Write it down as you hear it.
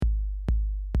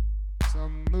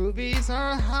Some movies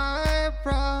are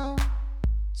highbrow,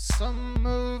 some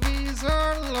movies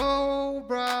are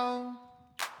lowbrow.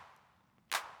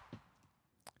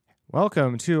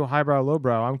 Welcome to Highbrow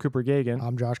Lowbrow. I'm Cooper Gagan.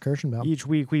 I'm Josh Kirschenbaum. Each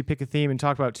week we pick a theme and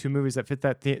talk about two movies that fit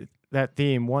that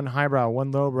theme. One highbrow,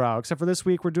 one lowbrow. Except for this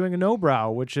week we're doing a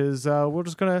no-brow, which is we're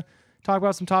just going to talk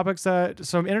about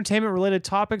some entertainment-related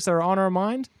topics that are on our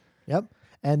mind. Yep.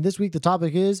 And this week the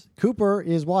topic is Cooper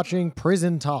is watching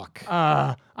Prison Talk.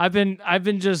 I've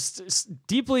been just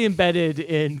deeply embedded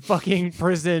in fucking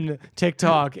prison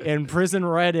TikTok and prison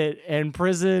Reddit and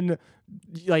prison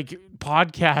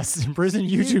podcasts and prison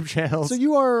YouTube channels. So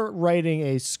you are writing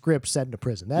a script set in a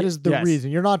prison. That is the reason.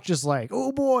 You're not just like,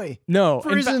 oh boy. No.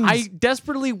 Prisons. I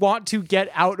desperately want to get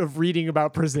out of reading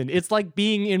about prison. It's like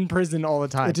being in prison all the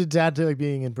time. It's exactly like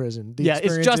being in prison. The it's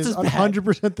experience just is as bad.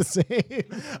 100% the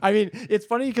same. I mean, it's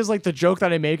funny because the joke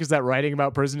that I make is that writing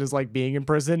about prison is like being in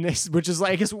prison, which is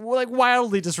I guess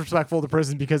wildly disrespectful to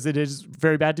prison because it is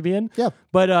very bad to be in. Yeah.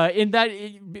 But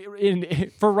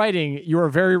for writing, you are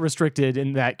very restricted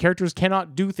in that characters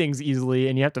cannot do things easily,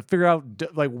 and you have to figure out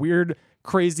weird,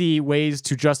 crazy ways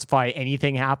to justify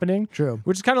anything happening. True.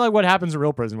 Which is kind of like what happens in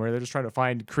real prison, where they're just trying to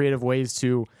find creative ways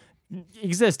to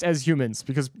exist as humans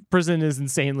because prison is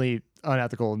insanely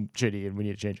unethical and shitty, and we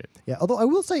need to change it. Yeah. Although I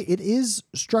will say it is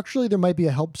structurally there might be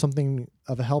something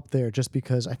of a help there, just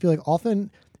because I feel like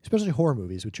often, especially horror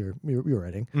movies, which you're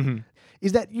writing,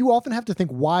 is that you often have to think,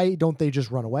 why don't they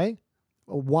just run away?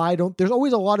 There's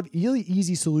always a lot of really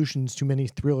easy solutions to many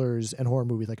thrillers and horror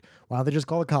movies. Like, why don't they just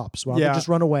call the cops? Why don't they just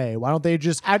run away? Why don't they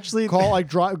just actually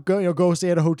go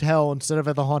stay at a hotel instead of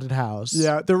at the haunted house?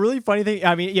 Yeah. The really funny thing,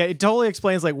 I mean, it totally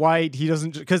explains why he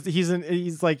doesn't, because he's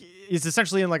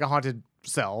essentially in a haunted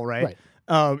cell, right?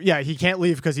 He can't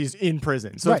leave because he's in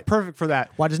prison. So it's perfect for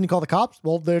that. Why doesn't he call the cops?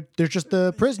 Well, they're just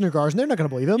the prisoner guards, and they're not going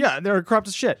to believe him. Yeah, they're corrupt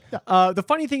as shit. Yeah. The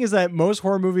funny thing is that most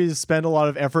horror movies spend a lot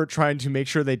of effort trying to make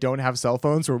sure they don't have cell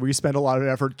phones, where we spend a lot of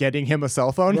effort getting him a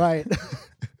cell phone. Right.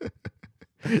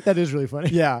 That is really funny.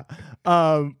 Yeah.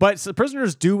 But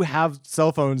prisoners do have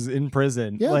cell phones in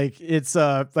prison. Yeah. It's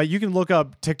you can look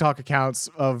up TikTok accounts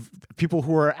of people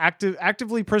who are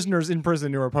actively prisoners in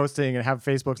prison who are posting and have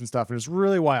Facebooks and stuff, and it's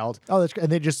really wild. Oh, that's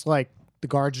and they just the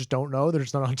guards just don't know. They're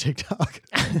just not on TikTok.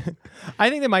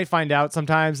 I think they might find out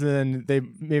sometimes, and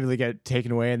then they get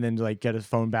taken away and then get a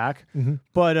phone back. Mm-hmm.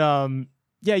 But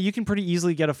yeah, you can pretty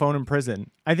easily get a phone in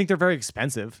prison. I think they're very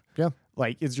expensive. Yeah.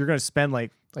 You're going to spend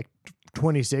like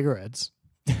 20 cigarettes.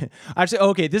 Actually,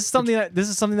 okay, this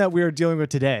is something that we are dealing with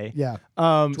today. Yeah.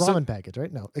 Ramen packets,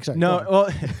 right? No. Sorry, no,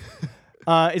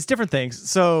 well, it's different things.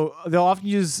 So they'll often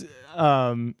use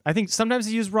I think sometimes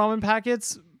they use ramen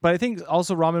packets, but I think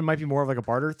also ramen might be more of a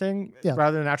barter thing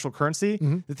rather than actual currency.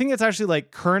 Mm-hmm. The thing that's actually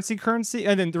currency,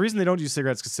 and then the reason they don't use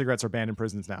cigarettes because cigarettes are banned in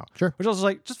prisons now. Sure. Which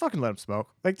also just fucking let them smoke.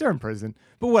 They're in prison,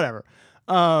 but whatever.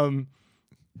 I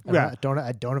don't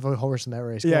have a horse in that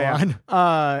race. Go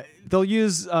on. They'll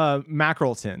use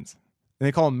mackerel tins, and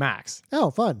they call them Macs.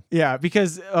 Oh, fun. Yeah,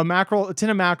 because a tin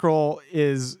of mackerel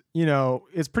is,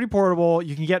 it's pretty portable.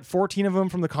 You can get 14 of them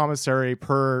from the commissary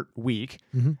per week,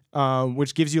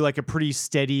 which gives you a pretty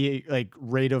steady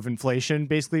rate of inflation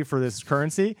basically for this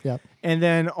currency. Yeah. And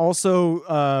then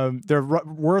also they're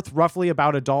worth roughly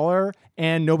about $1,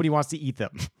 and nobody wants to eat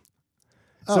them.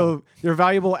 So they're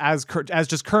valuable as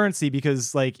just currency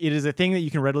because it is a thing that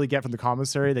you can readily get from the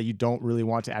commissary that you don't really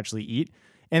want to actually eat.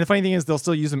 And the funny thing is they'll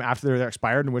still use them after they're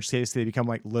expired, in which case they become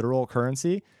literal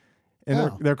currency.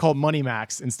 And they're called money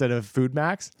Macs instead of food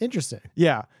Macs. Interesting.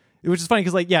 Yeah. Which is funny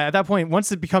because at that point,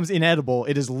 once it becomes inedible,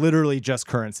 it is literally just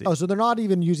currency. Oh, so they're not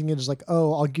even using it as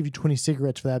I'll give you 20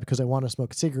 cigarettes for that because I want to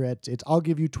smoke cigarettes. It's I'll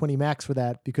give you 20 Macs for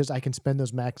that because I can spend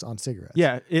those Macs on cigarettes.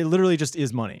 Yeah. It literally just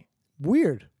is money.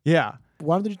 Weird. Yeah.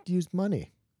 Why don't they just use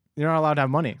money? You're not allowed to have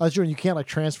money. Oh, sure. You can't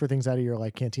transfer things out of your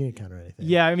canteen account or anything.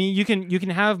 Yeah, I mean you can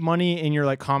have money in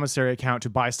your commissary account to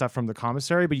buy stuff from the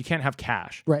commissary, but you can't have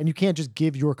cash. Right, and you can't just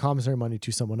give your commissary money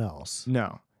to someone else.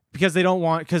 No, because they don't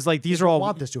want these are all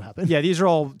want this to happen. Yeah, these are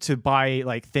all to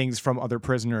buy things from other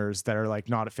prisoners that are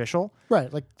not official.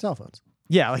 Right, like cell phones.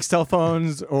 Yeah, cell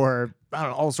phones or I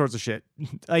don't know, all sorts of shit.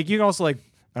 You can also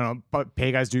I don't know,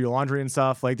 pay guys do your laundry and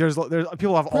stuff. There's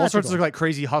people have all sorts of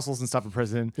crazy hustles and stuff in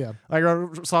prison. Yeah. I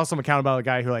saw some account about a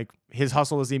guy who his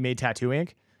hustle was he made tattoo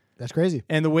ink. That's crazy.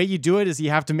 And the way you do it is you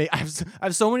have to make. I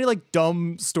have so many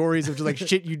dumb stories of just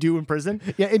shit you do in prison.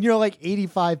 Yeah, in your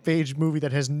 85-page movie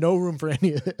that has no room for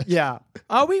any of it. Yeah.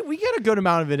 We get a good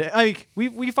amount of it.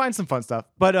 We find some fun stuff.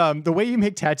 But the way you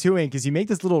make tattoo ink is you make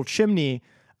this little chimney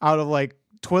out of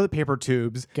toilet paper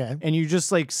tubes. Okay. And you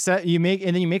just like you make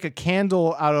a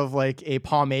candle out of like a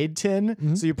pomade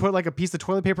tin. So you put like a piece of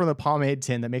toilet paper in the pomade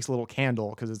tin that makes a little candle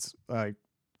because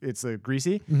it's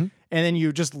greasy. And then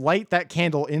you just light that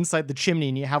candle inside the chimney,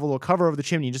 and you have a little cover over the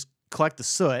chimney. You just collect the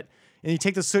soot, and you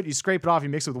take the soot, you scrape it off, you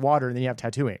mix it with water, and then you have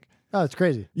tattoo ink. Oh, it's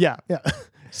crazy. Yeah. Yeah.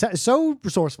 So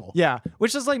resourceful. Yeah.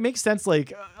 Which just like makes sense.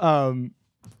 Like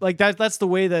that's the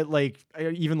way that like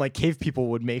even like cave people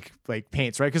would make like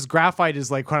paints, right? Because graphite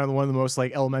is like kind of one of the most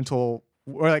like elemental,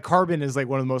 or like carbon is like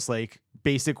one of the most like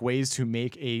basic ways to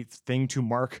make a thing to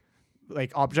mark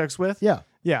like objects with. Yeah.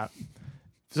 Yeah.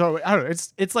 So I don't know.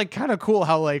 It's like kind of cool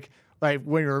how like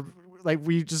when you're like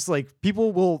we just like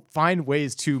people will find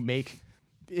ways to make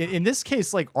in this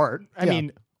case like art. I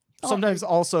mean, sometimes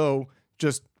also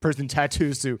just prison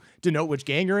tattoos to denote which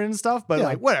gang you're in and stuff, but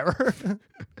like whatever.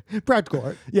 Practical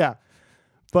art. Yeah.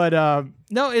 But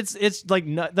no, it's like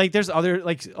like there's other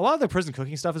like a lot of the prison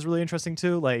cooking stuff is really interesting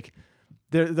too. Like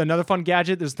there's another fun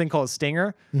gadget. There's a thing called a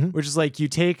stinger, which is like you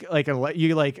take like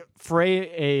you like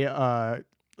fray a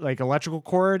like electrical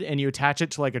cord and you attach it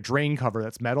to like a drain cover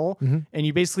that's metal, and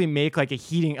you basically make like a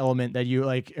heating element that you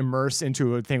like immerse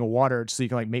into a thing of water so you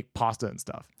can like make pasta and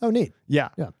stuff. Oh, neat. Yeah.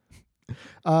 Yeah.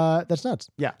 That's nuts.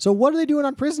 Yeah. So what are they doing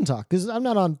on Prison Talk? Because I'm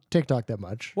not on TikTok that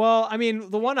much. Well, I mean,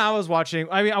 the one I was watching,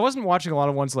 I mean, I wasn't watching a lot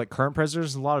of ones like current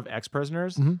prisoners, a lot of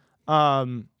ex-prisoners. So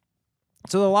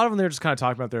a lot of them, they're just kind of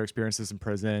talking about their experiences in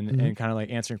prison and kind of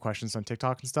like answering questions on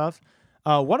TikTok and stuff.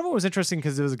 One of them was interesting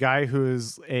because it was a guy who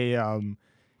was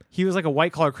he was like a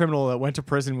white collar criminal that went to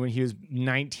prison when he was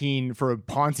 19 for a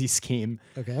Ponzi scheme.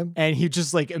 Okay. And he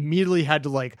just like immediately had to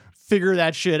like figure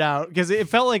that shit out because it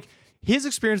felt like his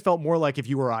experience felt more like if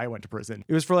you or I went to prison.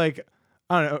 It was for like,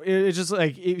 I don't know. It's just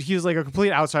like he was like a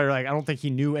complete outsider. Like I don't think he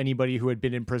knew anybody who had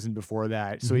been in prison before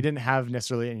that, so he didn't have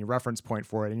necessarily any reference point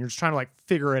for it. And you're just trying to like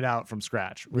figure it out from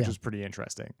scratch, which is pretty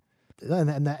interesting.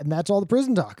 And that's all the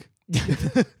Prison Talk.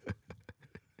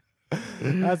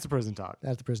 That's the prison talk.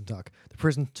 That's the Prison Talk. The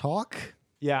Prison Talk?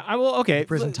 Yeah, I will. Okay,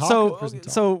 Prison Talk or Prison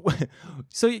Talk?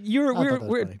 So you're I thought that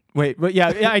was funny. wait, but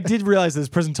yeah, I did realize this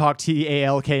Prison Talk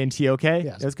TALK and TOK.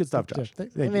 Yes. That's good stuff, Josh. Yes,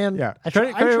 Thank man, you. Yeah, I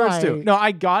credit try- where it's due. No,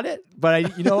 I got it, but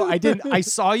I didn't. I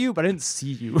saw you, but I didn't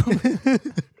see you.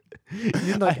 You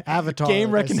didn't like Avatar.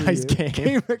 Game like, I see recognized you. game.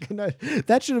 Game recognized.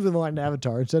 That should have been the line in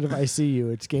Avatar. Instead of I see you,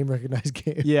 it's game recognized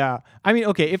game. Yeah, I mean,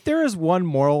 okay, if there is one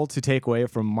moral to take away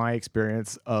from my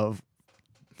experience of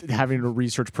having to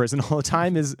research prison all the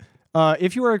time is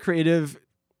if you are a creative,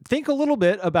 think a little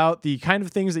bit about the kind of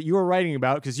things that you are writing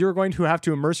about because you're going to have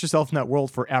to immerse yourself in that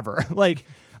world forever. Like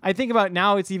I think about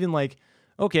now, it's even like,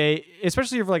 okay,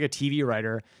 especially if you're like a TV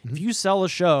writer, if you sell a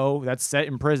show that's set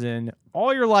in prison,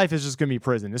 all your life is just going to be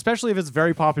prison, especially if it's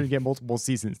very popular to get multiple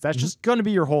seasons. That's just going to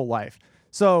be your whole life.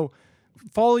 So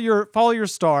follow your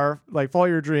star, like follow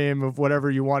your dream of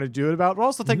whatever you want to do it about. But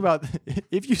also think about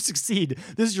if you succeed,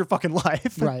 this is your fucking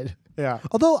life. Right. Yeah.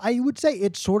 Although I would say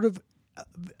it's sort of,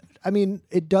 I mean,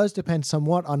 it does depend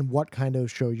somewhat on what kind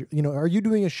of show are you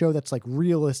doing a show that's like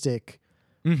realistic,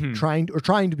 trying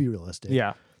to be realistic?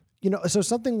 Yeah. So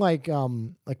something like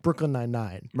Brooklyn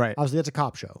Nine-Nine. Right. Obviously, that's a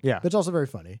cop show. Yeah. That's also very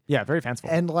funny. Yeah. Very fanciful.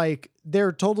 And like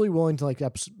they're totally willing to like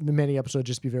many episodes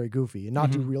just be very goofy and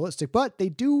not too realistic, but they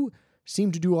do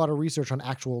seem to do a lot of research on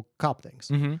actual cop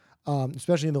things,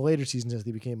 especially in the later seasons as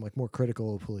they became like more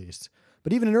critical of police.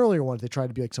 But even in earlier ones, they tried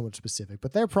to be like somewhat specific.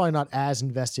 But they're probably not as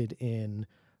invested in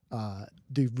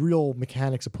the real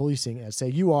mechanics of policing as say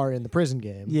you are in the prison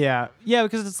game. Yeah,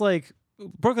 because it's like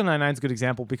Brooklyn Nine-Nine's a good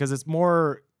example because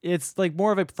it's like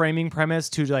more of a framing premise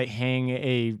to like hang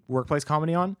a workplace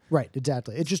comedy on. Right,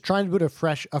 exactly. It's just trying to put a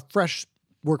fresh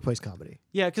workplace comedy.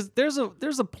 Yeah, because there's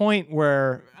a point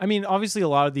where I mean, obviously a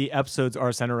lot of the episodes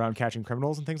are centered around catching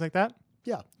criminals and things like that.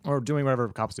 Yeah, or doing whatever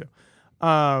cops do.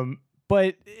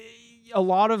 But a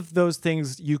lot of those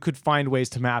things you could find ways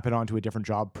to map it onto a different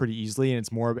job pretty easily, and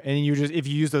it's more. And you just if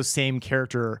you use those same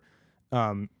character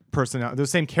those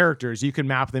same characters, you can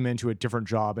map them into a different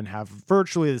job and have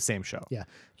virtually the same show. Yeah,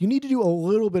 you need to do a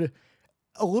little bit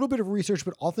of research,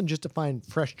 but often just to find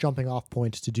fresh jumping off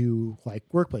points to do like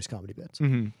workplace comedy bits,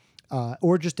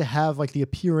 or just to have like the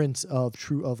appearance of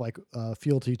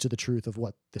fealty to the truth of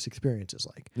what this experience is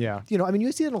like. Yeah, I mean,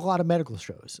 you see it in a lot of medical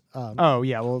shows. Oh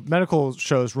yeah, well, medical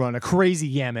shows run a crazy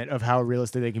gamut of how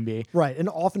realistic they can be. Right, and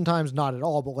oftentimes not at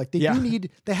all. But like they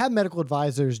have medical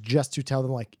advisors just to tell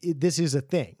them like this is a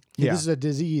thing. Yeah. This is a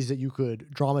disease that you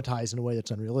could dramatize in a way that's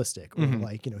unrealistic, or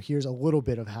like here's a little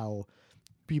bit of how.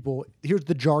 Here's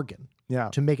the jargon. Yeah.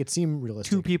 to make it seem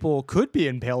realistic. Two people could be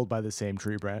impaled by the same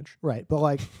tree branch. Right. But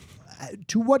like,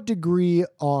 to what degree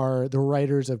are the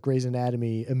writers of Grey's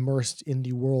Anatomy immersed in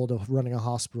the world of running a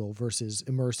hospital versus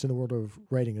immersed in the world of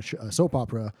writing a soap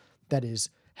opera that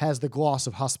has the gloss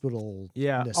of hospital?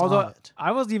 Yeah, on although it?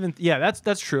 I wasn't even. Yeah,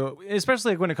 that's true.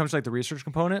 Especially like when it comes to like the research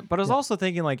component. But I was also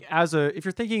thinking like if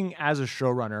you're thinking as a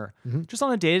showrunner, just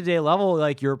on a day-to-day level,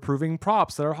 like you're approving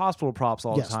props that are hospital props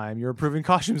all Yes. the time. You're approving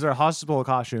costumes that are hospital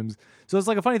costumes. So it's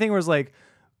like a funny thing where it's like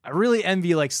I really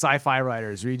envy like sci-fi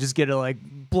writers where you just get to like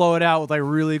blow it out with like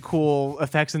really cool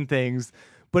effects and things.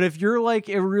 But if you're like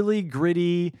a really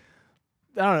gritty,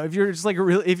 I don't know, if you're just like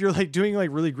if you're like doing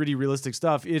like really gritty, realistic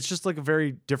stuff, it's just like a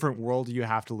very different world you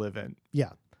have to live in.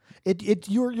 Yeah.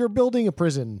 You're building a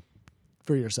prison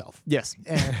for yourself. Yes.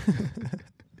 And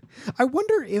I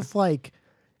wonder if like,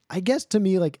 I guess to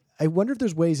me, like, I wonder if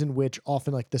there's ways in which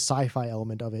often like the sci-fi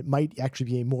element of it might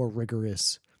actually be a more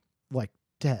rigorous like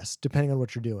test depending on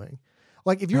what you're doing.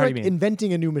 Like if you're How do like you mean?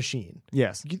 inventing a new machine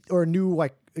Yes. or a new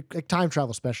like time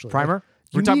travel especially. Primer? Like,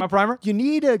 We're talking about Primer? You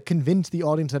need to convince the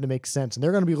audience that it makes sense, and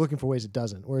they're going to be looking for ways it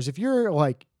doesn't. Whereas if you're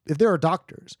like, if there are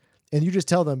doctors and you just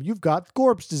tell them you've got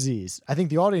corpse disease, I think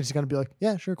the audience is going to be like,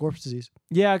 yeah, sure, corpse disease.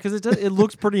 Yeah, because it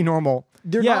looks pretty normal.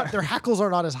 They're yeah. not, their hackles are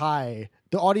not as high.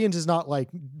 The audience is not like,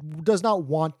 does not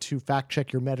want to fact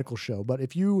check your medical show. But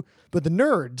the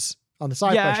nerds on the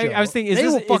sci-fi Yeah, show, I was thinking, they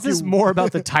will is fuck this you. more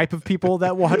about the type of people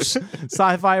that watch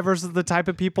sci-fi versus the type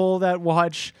of people that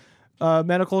watch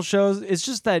medical shows? It's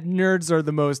just that nerds are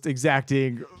the most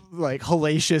exacting, like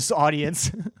hellacious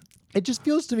audience. It just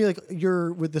feels to me like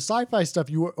you're with the sci-fi stuff,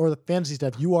 or the fantasy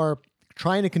stuff, you are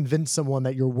trying to convince someone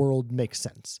that your world makes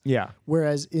sense. Yeah.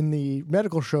 Whereas in the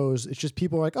medical shows, it's just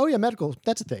people are like, oh yeah, medical,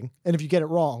 that's a thing. And if you get it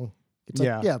wrong, it's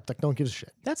like, Yeah. like no one gives a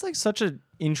shit. That's like such an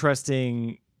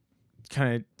interesting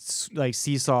kind of like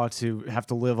seesaw to have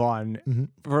to live on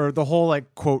for the whole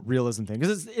like quote realism thing,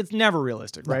 because it's never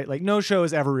realistic, right? Like no show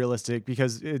is ever realistic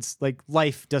because it's like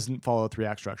life doesn't follow a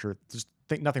 3-act structure. Just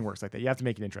nothing works like that. You have to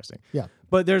make it interesting. Yeah.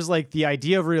 But there's like the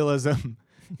idea of realism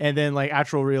and then like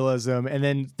actual realism, and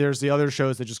then there's the other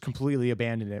shows that just completely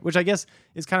abandon it, which I guess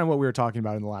is kind of what we were talking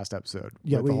about in the last episode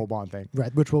with the whole Bond thing.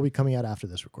 Right, which will be coming out after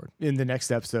this record. In the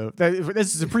next episode.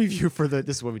 This is a preview for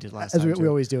this is what we did last As time. we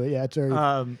always do it. Yeah, it's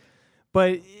very...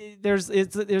 But there's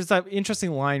that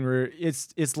interesting line where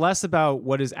it's less about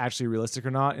what is actually realistic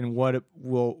or not, and what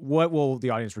will the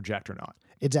audience reject or not.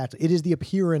 Exactly. It is the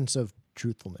appearance of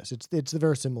truthfulness. It's the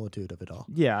verisimilitude of it all.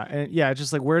 Yeah, and yeah,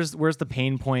 just like where's the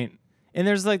pain point? And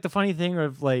there's like the funny thing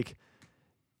of like,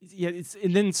 yeah,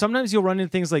 and then sometimes you'll run into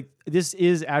things like this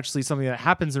is actually something that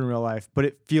happens in real life, but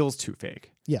it feels too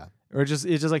fake. Yeah. Or it just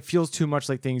like feels too much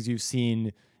like things you've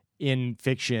seen in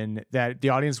fiction that the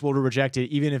audience will reject it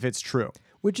even if it's true.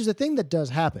 Which is a thing that does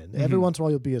happen. Every once in a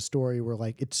while, you'll be a story where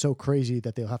like it's so crazy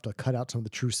that they'll have to cut out some of the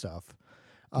true stuff.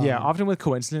 Yeah, often with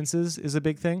coincidences is a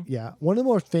big thing. Yeah, one of the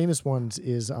more famous ones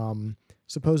is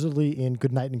supposedly in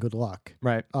Good Night and Good Luck.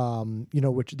 Right.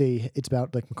 Which it's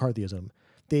about like McCarthyism.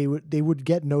 They would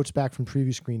get notes back from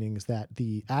preview screenings that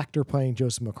the actor playing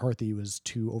Joseph McCarthy was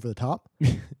too over the top,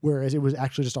 whereas it was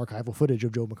actually just archival footage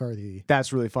of Joe McCarthy.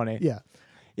 That's really funny. Yeah.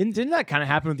 And didn't that kind of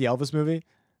happen with the Elvis movie?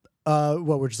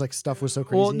 We're just like stuff was so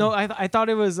crazy. Well, no, I thought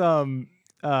it was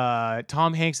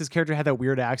Tom Hanks's character had that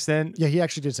weird accent. Yeah, he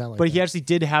actually did sound like but that. he actually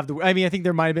did have I mean, I think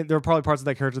there were probably parts of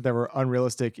that character that were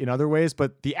unrealistic in other ways,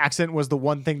 but the accent was the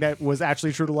one thing that was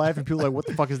actually true to life, and people were like, what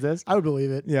the fuck is this? I would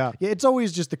believe it. Yeah. Yeah, it's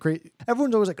always just the crazy.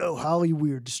 Everyone's always like, oh,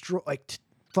 Hollywood,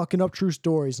 fucking up true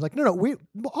stories. Like, no, we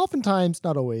oftentimes,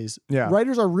 not always. Yeah.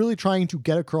 Writers are really trying to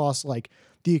get across like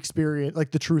the experience,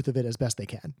 like the truth of it as best they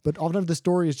can. But often the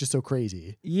story is just so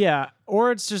crazy. Yeah.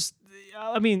 Or it's just,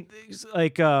 I mean,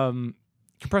 like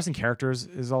compressing characters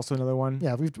is also another one.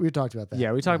 Yeah, we've talked about that.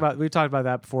 Yeah, we've talked about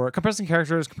that before. Compressing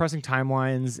characters, compressing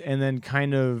timelines, and then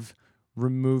kind of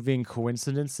removing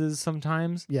coincidences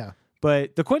sometimes. Yeah.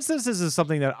 But the coincidences is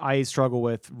something that I struggle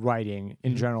with writing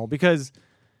in general, because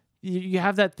you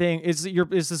have that thing. It's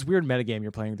this weird metagame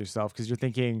you're playing with yourself, because you're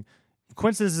thinking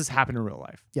coincidences happen in real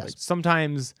life. Yes. Like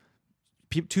sometimes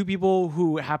two people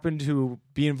who happen to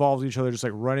be involved with each other just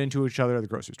like run into each other at the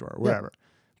grocery store or whatever. Yeah.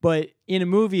 But in a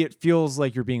movie, it feels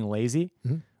like you're being lazy.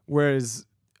 Whereas,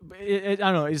 I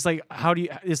don't know. It's like,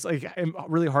 it's like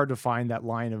really hard to find that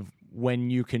line of when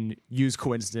you can use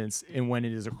coincidence and when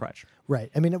it is a crutch. Right.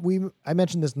 I mean, I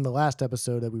mentioned this in the last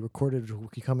episode that we recorded, which will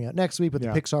be coming out next week, but the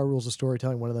Pixar rules of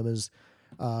storytelling, one of them is,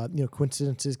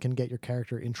 coincidences can get your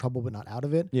character in trouble, but not out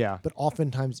of it. Yeah. But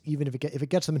oftentimes, even if it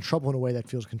gets them in trouble in a way that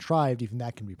feels contrived, even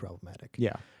that can be problematic.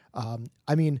 Yeah.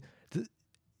 I mean,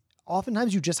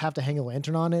 oftentimes you just have to hang a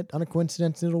lantern on a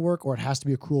coincidence and it'll work, or it has to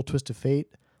be a cruel twist of fate.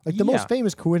 Like the most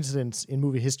famous coincidence in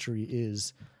movie history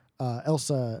is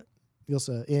Elsa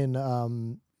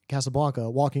in Casablanca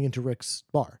walking into Rick's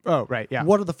bar. Oh, right. Yeah.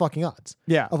 What are the fucking odds?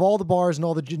 Yeah. Of all the bars and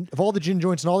all the gin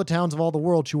joints and all the towns of all the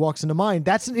world, she walks into mine.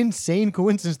 That's an insane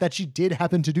coincidence that she did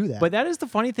happen to do that. But that is the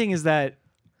funny thing is that's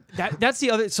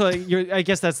the other. So I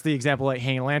guess that's the example, like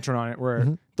hanging a lantern on it,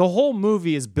 where the whole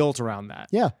movie is built around that.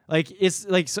 Yeah. Like it's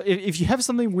like, so if you have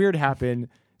something weird happen,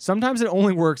 sometimes it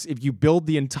only works if you build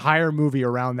the entire movie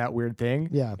around that weird thing.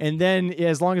 Yeah. And then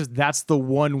as long as that's the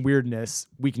one weirdness,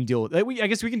 we can deal with it. I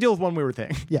guess we can deal with one weird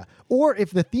thing. Yeah. Or if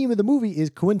the theme of the movie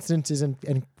is coincidences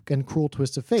and cruel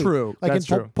twists of fate. True. Like That's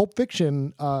in true. Pulp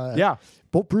Fiction,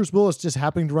 Bruce Willis just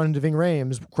happening to run into Ving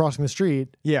Rhames crossing the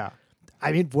street. Yeah.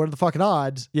 I mean, what are the fucking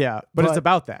odds? Yeah. But it's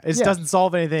about that. It yeah. doesn't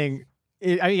solve anything.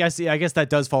 I guess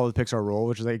that does follow the Pixar rule,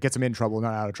 which is like it gets them in trouble,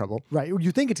 not out of trouble. Right.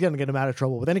 You think it's going to get them out of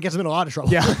trouble, but then it gets them in a lot of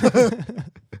trouble. Yeah.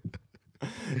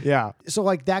 Yeah. So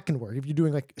like that can work if you're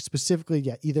doing like specifically,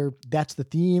 either that's the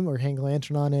theme or hang a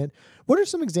lantern on it. What are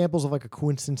some examples of like a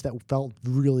coincidence that felt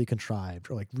really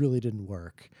contrived or like really didn't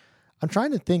work? I'm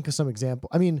trying to think of some example.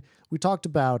 I mean, we talked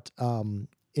about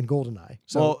in GoldenEye.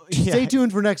 So stay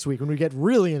tuned for next week when we get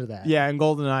really into that. Yeah, in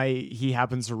GoldenEye, he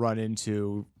happens to run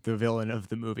into the villain of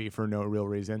the movie for no real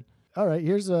reason. All right,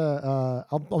 here's I'm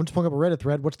just pulling up a Reddit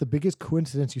thread. What's the biggest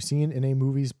coincidence you've seen in a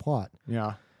movie's plot?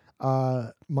 Yeah.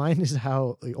 Mine is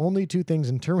how the only two things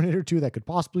in Terminator 2 that could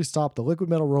possibly stop the liquid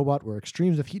metal robot were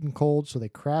extremes of heat and cold, so they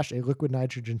crash a liquid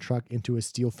nitrogen truck into a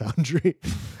steel foundry.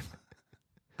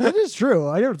 That is true.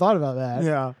 I never thought about that.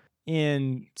 Yeah.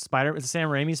 In Sam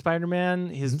Raimi Spider-Man,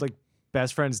 his like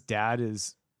best friend's dad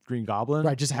is Green Goblin.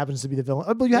 Right, just happens to be the villain.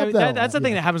 Oh, but you have that's the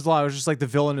thing that happens a lot. It's just like the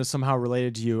villain is somehow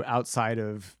related to you outside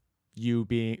of you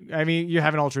being. I mean, you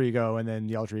have an alter ego, and then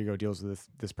the alter ego deals with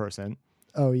this person.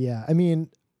 Oh yeah, I mean,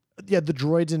 the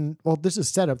droids in this is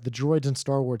setup. The droids in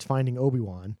Star Wars finding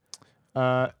Obi-Wan.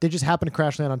 They just happen to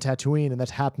crash land on Tatooine, and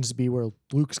that happens to be where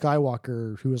Luke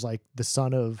Skywalker, who is like the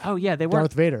son of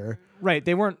Darth Vader. Right,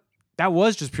 they weren't. That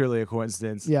was just purely a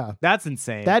coincidence. Yeah. That's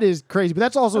insane. That is crazy. But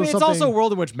that's also something... It's also a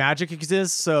world in which magic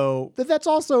exists, so... That's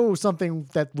also something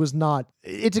that was not...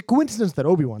 It's a coincidence that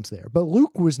Obi-Wan's there. But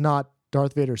Luke was not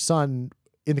Darth Vader's son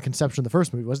in the conception of the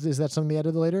first movie. Is that something they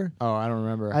added later? Oh, I don't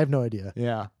remember. I have no idea.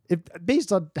 Yeah.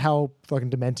 Based on how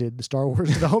fucking demented the Star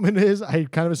Wars development is, I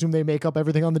kind of assume they make up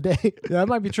everything on the day. Yeah, that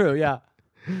might be true, yeah.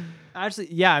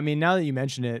 Actually, yeah, I mean, now that you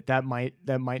mention it, that might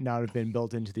not have been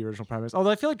built into the original premise.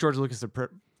 Although I feel like George Lucas had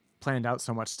planned out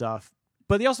so much stuff,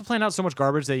 but he also planned out so much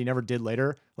garbage that he never did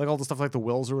later, like all the stuff like the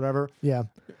wills or whatever. Yeah.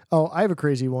 Oh, I have a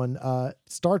crazy one.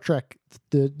 Star Trek,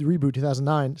 the reboot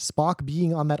 2009, Spock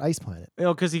being on that ice planet.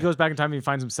 Because he goes back in time and he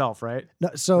finds himself, right?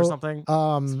 No, so or something.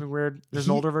 Something weird. There's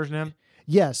an older version of him.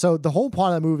 Yeah. So the whole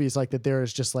plot of the movie is like that there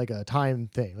is just like a time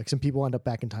thing, like some people end up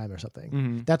back in time or something.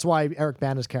 Mm-hmm. That's why Eric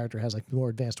Bana's character has like more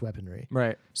advanced weaponry.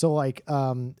 Right. So like,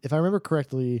 if I remember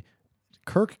correctly,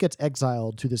 Kirk gets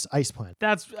exiled to this ice planet.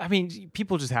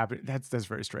 People just happen. That's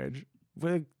very strange.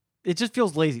 It just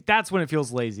feels lazy. That's when it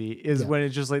feels lazy, is when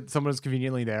it's just like someone's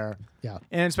conveniently there. Yeah.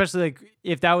 And especially like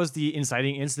if that was the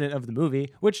inciting incident of the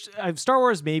movie, which Star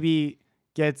Wars maybe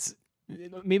gets,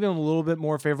 maybe I'm a little bit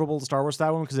more favorable to Star Wars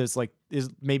that one because it's like, is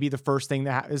maybe the first thing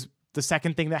that is the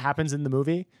second thing that happens in the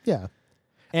movie. Yeah.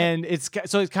 And it's kind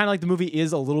of like the movie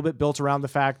is a little bit built around the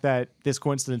fact that this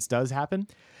coincidence does happen.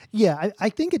 Yeah, I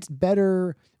think it's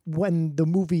better when the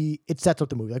movie, it sets up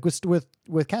the movie. Like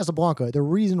with Casablanca, the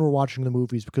reason we're watching the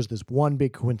movie is because this one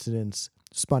big coincidence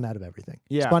spun out of everything.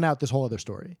 Yeah. Spun out this whole other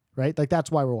story, right? Like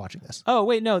that's why we're watching this. Oh,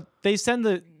 wait, no. She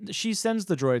sends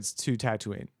the droids to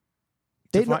Tatooine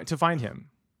to find him.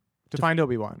 To find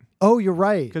Obi-Wan. Oh, you're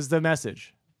right. Because the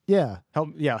message. Yeah.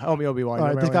 Help me, Obi-Wan. All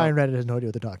right, this guy in Reddit has no idea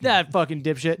what they're talking about. That fucking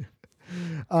dipshit.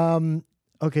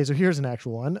 Okay, so here's an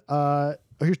actual one.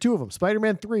 Here's two of them.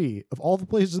 Spider-Man 3. Of all the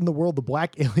places in the world, the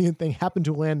black alien thing happened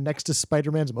to land next to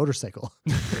Spider-Man's motorcycle.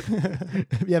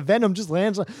 Yeah, Venom just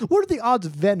lands. What are the odds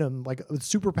of Venom, like a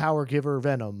superpower giver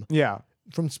Venom? Yeah.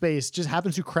 From space just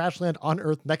happens to crash land on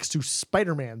Earth next to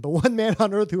Spider-Man, the one man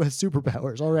on Earth who has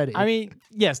superpowers already. I mean,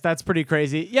 yes, that's pretty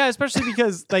crazy. Yeah, especially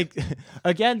because, like,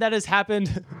 again, that has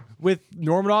happened with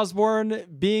Norman Osborn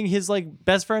being his, like,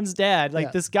 best friend's dad.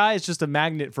 Like, this guy is just a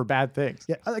magnet for bad things.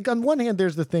 Yeah, like, on one hand,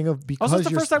 there's the thing of because also, it's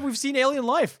the first time we've seen alien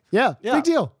life. Yeah, big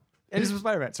deal. And this was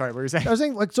Spider-Man. Sorry, what were you saying? I was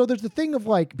saying, like, so there's the thing of,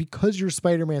 like, because you're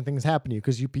Spider-Man, things happen to you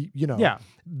because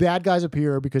bad guys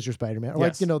appear because you're Spider-Man. Or,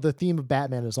 like, the theme of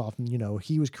Batman is often,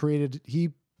 he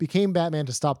became Batman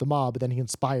to stop the mob, but then he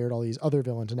inspired all these other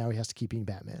villains, and now he has to keep being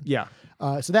Batman. Yeah.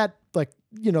 So that, like,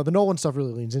 the Nolan stuff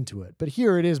really leans into it. But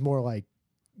here it is more like,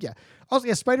 yeah. Also,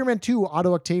 yeah, Spider-Man 2,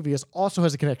 Otto Octavius also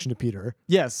has a connection to Peter.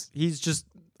 Yes,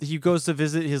 he goes to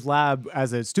visit his lab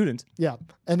as a student. Yeah.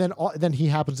 And then he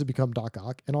happens to become Doc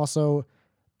Ock. And also,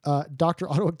 Dr.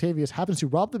 Otto Octavius happens to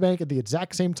rob the bank at the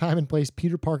exact same time and place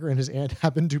Peter Parker and his aunt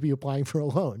happen to be applying for a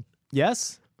loan.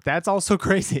 Yes, that's also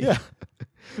crazy. Yeah.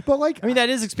 But like, I mean, that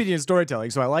is expedient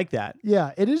storytelling, so I like that.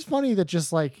 yeah, it is funny that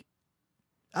just like,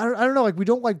 I don't know, like we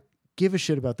don't like give a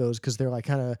shit about those because they're like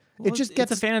kind of, it just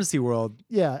gets it's a fantasy world.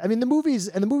 Yeah. I mean, the movies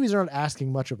aren't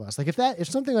asking much of us. Like if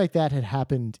something like that had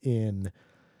happened in,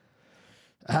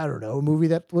 I don't know, a movie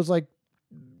that was like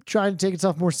trying to take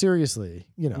itself more seriously,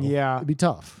 Yeah. it'd be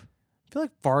tough. I feel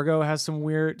like Fargo has some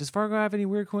weird. Does Fargo have any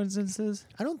weird coincidences?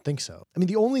 I don't think so. I mean,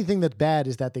 the only thing that's bad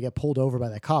is that they get pulled over by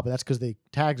that cop, but that's because the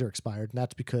tags are expired, and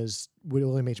that's because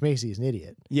William H. Macy is an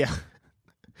idiot. Yeah.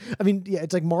 I mean, yeah,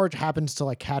 it's like Marge happens to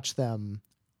like catch them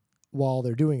while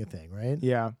they're doing a thing, right?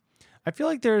 Yeah. I feel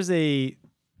like there's a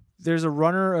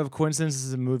runner of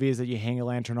coincidences in movies that you hang a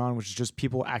lantern on, which is just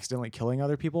people accidentally killing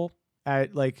other people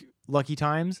at like lucky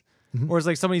times. Mhm. Or it's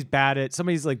like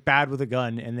somebody's like bad with a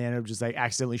gun and they end up just like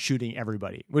accidentally shooting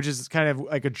everybody, which is kind of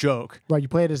like a joke. Right, you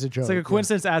play it as a joke. It's like a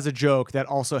coincidence as a joke that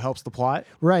also helps the plot.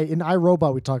 Right, in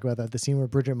iRobot we talk about that, the scene where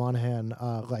Bridget Monahan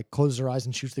like closes her eyes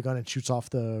and shoots the gun and shoots off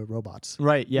the robots.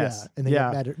 Right, yes. Yeah, and they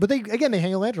get mad. But they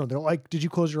hang a lantern on. They're like, "Did you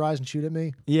close your eyes and shoot at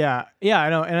me?" Yeah, I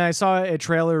know. And I saw a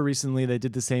trailer recently that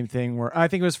did the same thing where I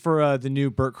think it was for the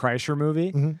new Burt Kreischer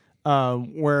movie. Mm-hmm.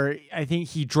 Where I think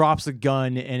he drops a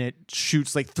gun and it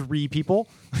shoots like 3 people.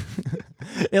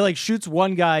 It like shoots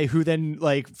one guy who then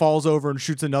like falls over and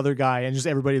shoots another guy and just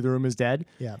everybody in the room is dead.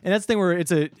 Yeah. And that's the thing where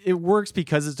it works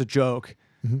because it's a joke.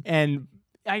 Mm-hmm. And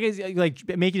I guess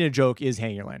like making a joke is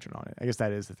hanging your lantern on it. I guess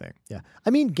that is the thing. Yeah. I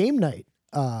mean, Game Night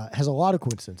has a lot of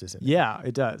coincidences in it. Yeah,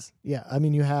 it does. Yeah. I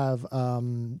mean, you have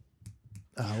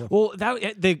Well,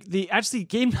 that the actually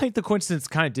Game Night, the coincidence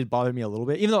kind of did bother me a little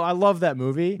bit, even though I love that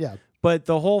movie. Yeah. But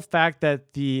the whole fact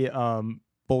that the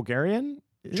Bulgarian,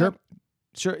 Sure.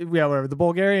 Yeah, whatever. The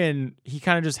Bulgarian, he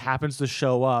kind of just happens to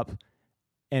show up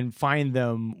and find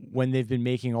them when they've been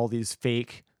making all these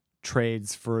fake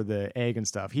trades for the egg and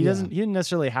stuff. He didn't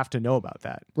necessarily have to know about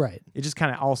that. Right. It just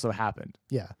kind of also happened.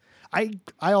 Yeah. I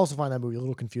also find that movie a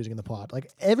little confusing in the plot.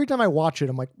 Like every time I watch it,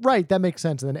 I'm like, right, that makes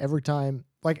sense. And then every time,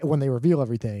 like when they reveal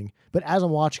everything, but as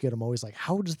I'm watching it, I'm always like,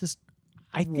 how does this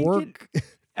work?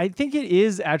 I think it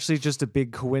is actually just a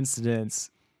big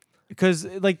coincidence because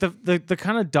like the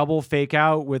kind of double fake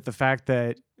out with the fact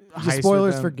that The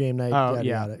spoilers for Game Night. Oh,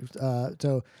 yada, yada.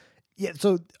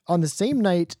 So on the same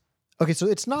night, okay, so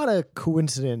it's not a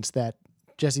coincidence that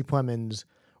Jesse Plemons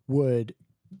would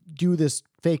do this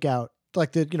fake out,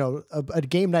 like a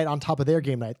game night on top of their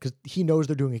game night, because he knows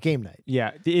they're doing a game night.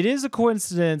 Yeah, it is a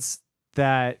coincidence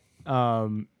that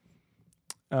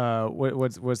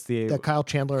what's the That Kyle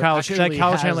Chandler Kyle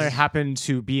Chandler happened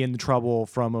to be in trouble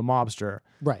from a mobster.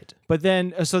 Right. But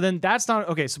then that's not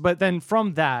okay. So but then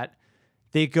from that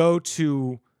they go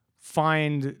to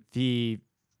find based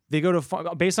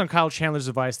on Kyle Chandler's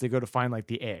advice, they go to find like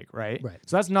the egg, right? Right.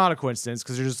 So that's not a coincidence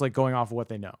because they're just like going off of what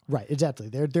they know. Right. Exactly.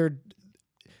 They're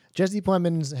Jesse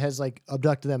Plemons has like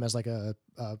abducted them as like a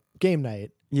game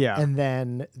night. Yeah. And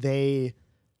then they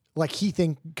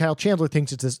Kyle Chandler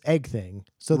thinks it's this egg thing.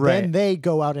 So Right. then they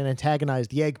go out and antagonize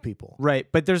the egg people. Right.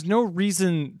 But there's no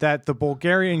reason that the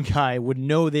Bulgarian guy would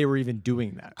know they were even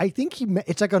doing that. I think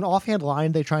it's like an offhand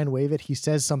line. They try and wave it. He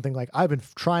says something like, "I've been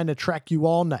trying to track you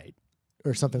all night,"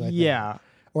 or something like that. Yeah.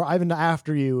 Or "I've been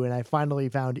after you and I finally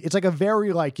found you." It's like a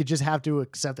very like, you just have to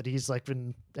accept that he's like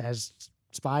has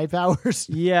spy powers.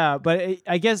 Yeah. But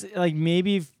I guess like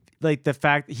maybe like the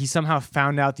fact that he somehow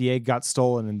found out the egg got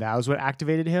stolen and that was what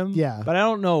activated him. Yeah. But I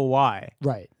don't know why.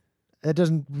 Right. That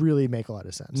doesn't really make a lot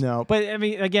of sense. No, but I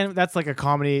mean, again, that's like a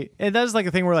comedy. And that's like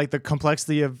a thing where like the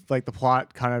complexity of like the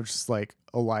plot kind of just like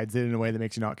elides it in a way that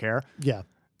makes you not care. Yeah.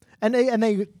 And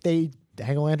they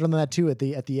hang a lantern on that too at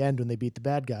the end when they beat the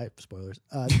bad guy. Spoilers.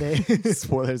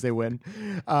 Spoilers, they win.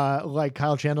 Like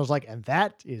Kyle Chandler's like, "And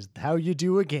that is how you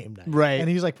do a game night." Right. And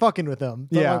he's like fucking with them.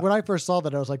 But Yeah. like, when I first saw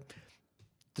that, I was like,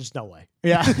 there's no way.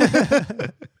 Yeah.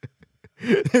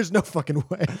 There's no fucking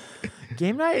way.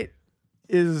 Game Night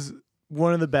is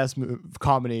one of the best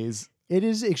comedies It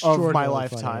is of extraordinarily my funny.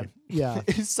 lifetime. Yeah.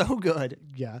 It's so good.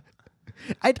 Yeah.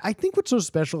 I think what's so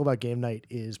special about Game Night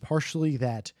is partially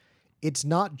that it's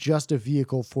not just a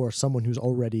vehicle for someone who's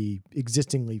already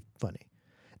existingly funny.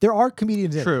 There are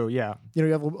comedians in it. True, yeah. You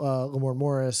have Lamorne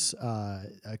Morris.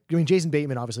 Jason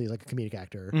Bateman obviously is like a comedic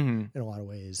actor Mm-hmm. in a lot of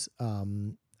ways.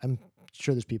 I'm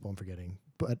sure there's people I'm forgetting.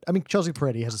 but I mean Chelsea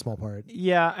Peretti has a small part.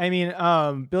 Yeah, I mean,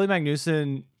 Billy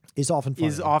Magnuson Is often funny.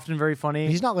 is often very funny.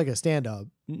 He's not like a stand-up.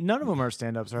 None of them are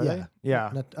stand-ups, are Yeah. they?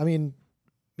 Yeah. I mean,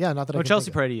 yeah, not that I Well, can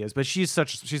Chelsea think of. Peretti is, but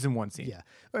she's in one scene. Yeah,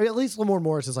 or at least Lamorne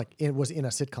Morris is like was in a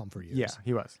sitcom for years. Yeah,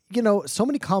 he was. You know, so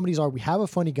many comedies are we have a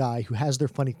funny guy who has their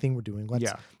funny thing we're doing. Let's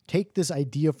Yeah. take this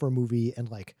idea for a movie and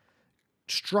like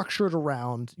structure it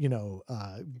around,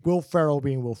 Will Ferrell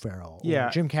being Will Ferrell. Yeah.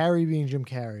 Or Jim Carrey being Jim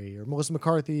Carrey, or Melissa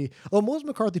McCarthy. Oh, Melissa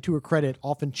McCarthy, to her credit,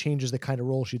 often changes the kind of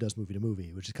role she does movie to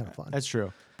movie, which is kind of fun. That's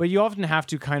true. But you often have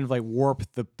to kind of like warp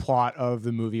the plot of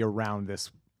the movie around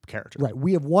this character. Right.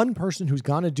 We have one person who's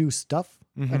gonna do stuff,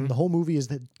 Mm-hmm. and the whole movie is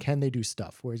that can they do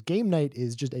stuff? Whereas Game Night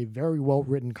is just a very well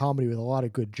written comedy with a lot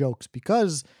of good jokes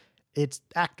because it's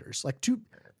actors. Like to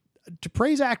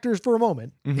praise actors for a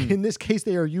moment, in this case,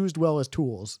 they are used well as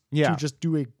tools Yeah. to just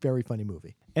do a very funny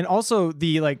movie. And also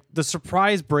the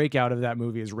surprise breakout of that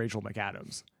movie is Rachel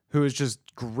McAdams, who is just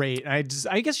great. And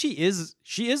I guess she is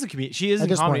a comedian. She is At in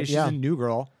this comedy. point, She's yeah. in New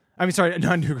Girl. I mean, sorry,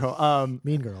 not New Girl.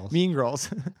 Mean Girls. Mean Girls.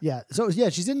 Yeah. So yeah,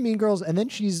 she's in Mean Girls, and then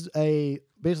she's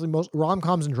basically most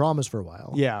rom-coms and dramas for a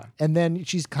while. Yeah. And then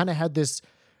she's kind of had this,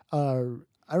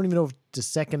 I don't even know if it's a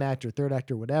second act or third act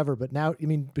or whatever, but now, I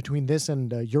mean, between this and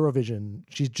Eurovision,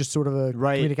 she's just sort of a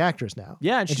Right. comedic actress now.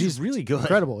 Yeah, and she's really good.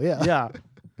 Incredible, yeah. Yeah.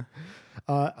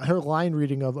 Her line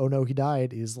reading of "Oh no, he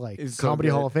died" is like It's so Comedy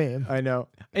good. Hall of Fame. I know.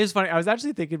 It's funny. I was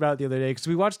actually thinking about it the other day because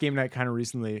we watched Game Night kind of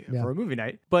recently Yeah. for a movie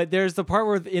night. But there's the part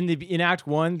where in Act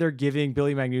 1 they're giving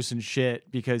Billy Magnuson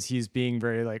shit because he's being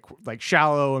very like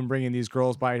shallow and bringing these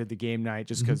girls by to the game night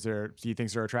just because he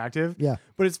thinks they're attractive. Yeah.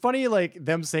 But it's funny like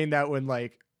them saying that when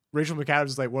like Rachel McAdams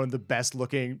is like one of the best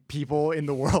looking people in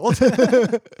the world.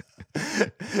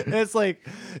 And it's like,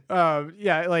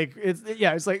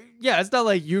 it's not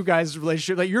like you guys'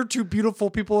 relationship. Like you're two beautiful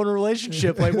people in a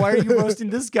relationship. Like why are you roasting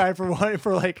this guy for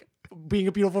like being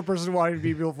a beautiful person wanting to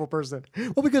be a beautiful person?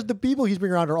 Well, because the people he's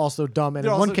bringing around are also dumb and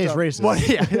They're in one also case dumb. racist. Well,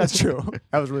 yeah, that's true.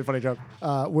 That was a really funny joke.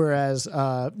 Whereas,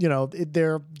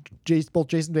 they're both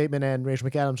Jason Bateman and Rachel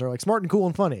McAdams are like smart and cool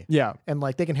and funny. Yeah, And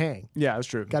like they can hang. yeah, that's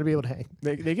true. Got to be able to hang.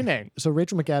 They can hang. So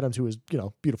Rachel McAdams, who is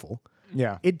beautiful,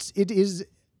 Yeah, it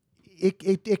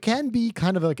can be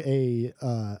kind of like a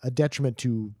detriment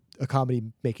to a comedy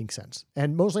making sense.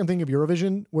 And mostly I'm thinking of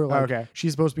Eurovision, where like Okay.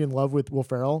 she's supposed to be in love with Will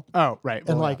Ferrell, Oh, right.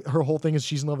 and Well, like her whole thing is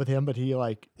she's in love with him, but he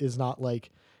like is not like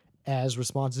as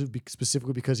responsive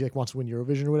specifically because he like wants to win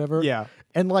Eurovision or whatever. Yeah.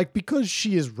 And like because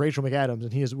she is Rachel McAdams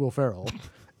and he is Will Ferrell,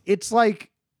 it's like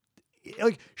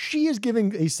she is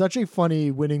giving such a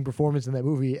funny winning performance in that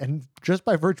movie, and just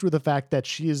by virtue of the fact that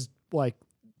she is like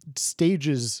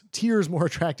stages tears more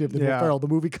attractive than Will Yeah. Ferrell, the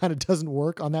movie kind of doesn't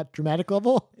work on that dramatic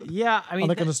level, yeah. I mean, on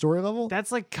like on the story level.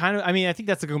 that's like kind of, I mean, I think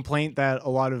that's a complaint that a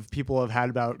lot of people have had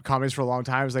about comedies for a long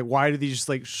time. Is like, why do these just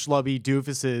like schlubby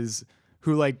doofuses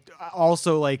who like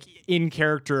also like in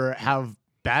character have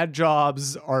bad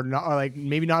jobs, are not, are like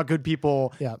maybe not good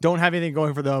people, Yeah. don't have anything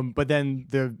going for them, but then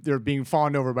they're being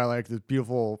fawned over by like this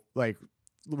beautiful like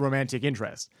romantic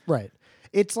interest. Right.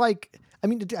 It's like, I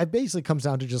mean, it basically comes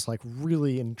down to just like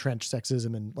really entrenched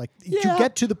sexism, and like to Yeah.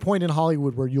 get to the point in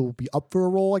Hollywood where you'll be up for a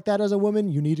role like that as a woman,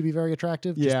 you need to be very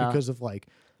attractive just Yeah. because of like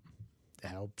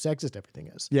how sexist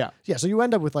everything is. Yeah. Yeah. So you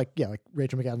end up with like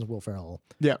Rachel McAdams, Will Ferrell,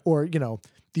 Yeah. or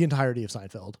the entirety of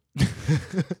Seinfeld,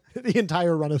 the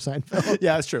entire run of Seinfeld.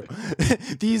 Yeah, that's true.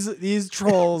 these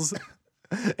trolls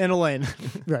and Elaine.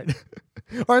 Right.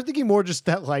 Or I was thinking more just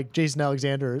that like Jason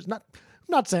Alexander is not.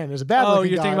 I'm not saying there's a bad. Oh,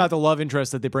 looking you're guy. thinking about the love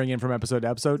interest that they bring in from episode to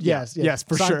episode? Yes, Yes,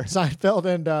 for sure. Seinfeld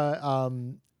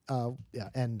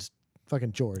and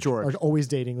fucking George George. are always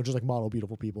dating, which is like model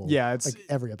beautiful people. Yeah, it's- like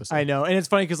every episode. I know. And it's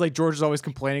funny because like George is always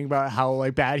complaining about how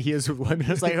like bad he is with women.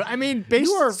 It's like, I mean, based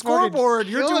You are scoreboard,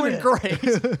 fucking you're killing doing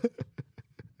it. great.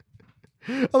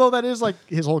 Although that is like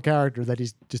his whole character, that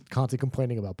he's just constantly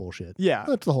complaining about bullshit. Yeah.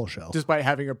 That's the whole show. Despite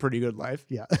having a pretty good life.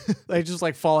 yeah. Like just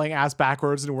like falling ass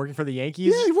backwards and working for the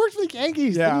Yankees. Yeah, he works for the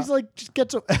Yankees. Yeah. And he's like just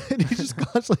gets and he's just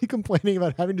constantly complaining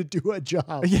about having to do a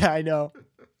job. Yeah, I know.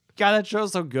 God, that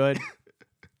show's so good.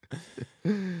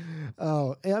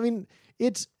 Oh, I mean,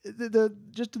 it's the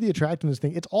just to the attractiveness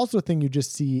thing. It's also a thing you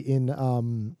just see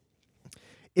in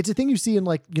it's a thing you see in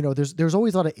like, there's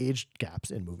always a lot of age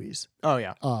gaps in movies. Oh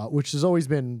yeah. Which has always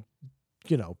been,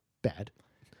 bad.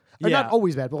 Or Yeah. not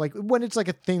always bad, but like when it's like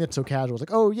a thing that's so casual, it's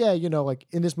like, oh yeah, like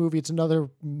in this movie, it's another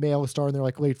male star in their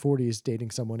like late 40s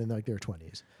dating someone in like their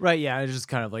 20s. Right, yeah. It's just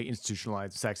kind of like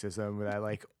institutionalized sexism that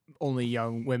like only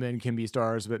young women can be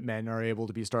stars, but men are able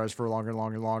to be stars for longer and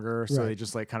longer and longer. So Right. they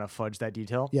just like kind of fudge that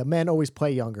detail. Yeah, men always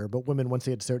play younger, but women, once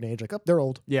they get to a certain age, like, oh, they're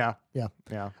old. Yeah. Yeah.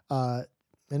 Yeah.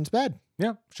 And it's bad.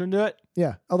 Yeah, shouldn't do it.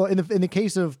 Yeah. Although in the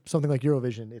case of something like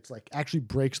Eurovision, it's like actually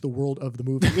breaks the world of the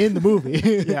movie in the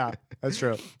movie. Yeah, that's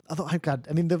true. Although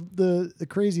I mean the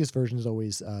craziest version is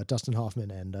always Dustin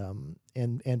Hoffman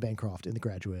and Anne Bancroft in The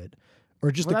Graduate. Or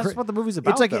just that's what the movie's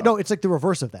about. It's like though. no, it's like the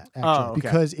reverse of that actually, Oh, okay.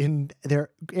 because in there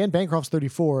Anne Bancroft's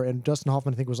 34 and Dustin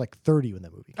Hoffman I think was like 30 in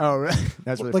that movie. Oh, really?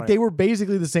 That's really Like funny. they were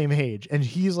basically the same age, and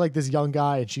he's like this young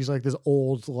guy, and she's like this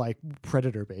old like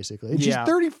predator basically, and she's Yeah.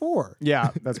 34.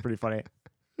 Yeah, that's pretty funny.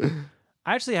 I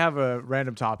actually have a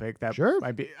random topic that Sure.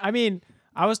 might be. I mean,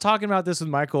 I was talking about this with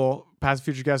Michael, past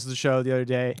future guest of the show, the other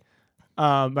day.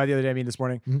 By the other day, I mean this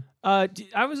morning. I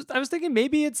was thinking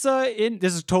maybe it's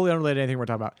this is totally unrelated to anything we're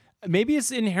talking about. Maybe it's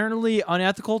inherently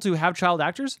unethical to have child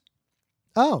actors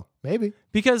Oh, maybe.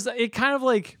 because it kind of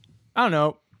like I don't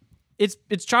know.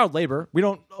 It's child labor. We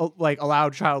don't like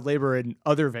allow child labor in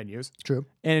other venues. True.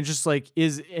 And it just like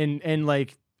is and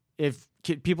like if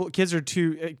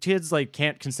kids like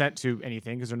can't consent to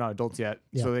anything because they're not adults yet,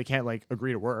 Yeah. so they can't like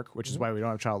agree to work, which is why we don't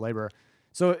have child labor.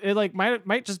 So it like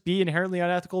might just be inherently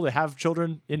unethical to have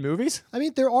children in movies. I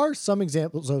mean, there are some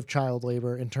examples of child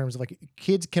labor in terms of like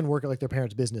kids can work at like their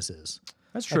parents' businesses.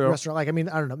 That's Like true. restaurant, like I mean,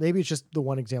 I don't know. Maybe it's just the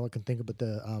one example I can think of, but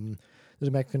there's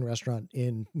a Mexican restaurant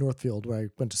in Northfield where I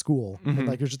went to school. Mm-hmm. And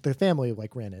like it was just the family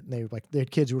like ran it, and they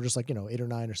had kids who were just like 8 or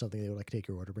 9 or something. They would like take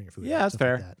your order, bring your food. Yeah, out, that's stuff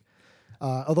like fair.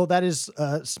 that. Although that is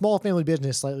a small family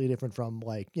business, slightly different from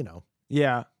like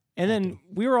Yeah. And then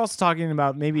we were also talking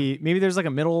about maybe there's like a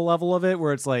middle level of it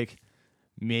where it's like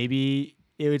maybe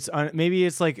it's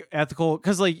like ethical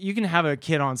because like you can have a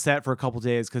kid on set for a couple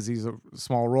days because he's a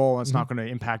small role and it's not going to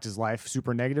impact his life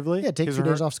super negatively. yeah, take 2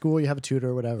 days off school, you have a tutor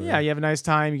or whatever. Yeah, you have a nice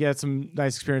time, you get some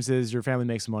nice experiences, your family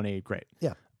makes some money, great.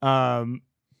 Yeah.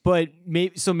 But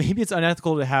maybe it's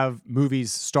unethical to have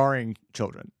movies starring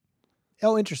children.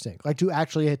 Oh, interesting. Like to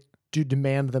actually to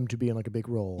demand them to be in like a big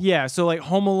role. Yeah, so like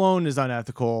Home Alone is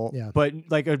unethical, Yeah. but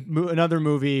like another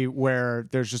movie where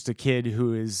there's just a kid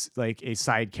who is like a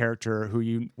side character who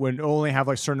you would only have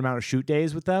like a certain amount of shoot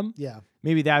days with them. Yeah.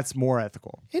 Maybe that's more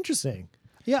ethical. Interesting.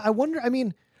 Yeah, I wonder. I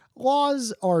mean,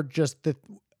 laws are just that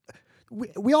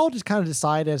we all just kind of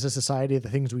decide as a society the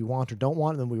things we want or don't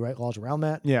want, and then we write laws around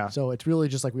that. Yeah. So it's really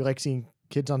just like we like seeing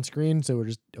kids on screen, so we're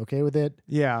just okay with it.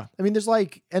 Yeah. I mean, there's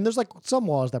like some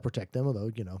laws that protect them, although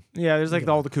Yeah, there's like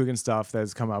all the Coogan stuff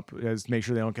that's come up as make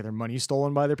sure they don't get their money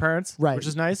stolen by their parents, Right. which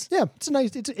is nice. Yeah, it's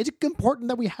nice. It's important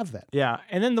that we have that. Yeah,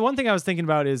 and then the one thing I was thinking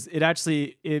about is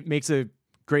it makes a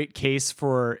great case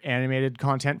for animated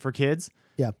content for kids.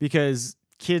 Yeah. Because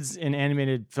kids in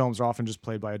animated films are often just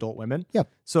played by adult women. Yeah.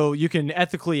 So you can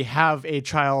ethically have a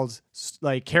child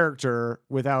like character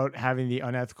without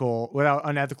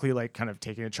unethically like kind of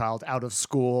taking a child out of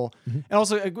school. And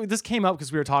also this came up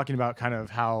because we were talking about kind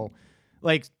of how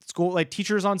like school like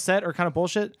teachers on set are kind of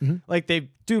bullshit. Like they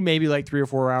do maybe like 3 or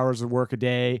 4 hours of work a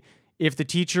day. If the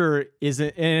teacher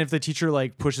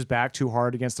like pushes back too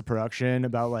hard against the production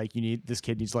about like this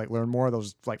kid needs to like learn more, they'll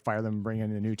just like fire them and bring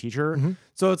in a new teacher.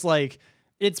 So it's like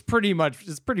it's pretty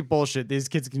bullshit. These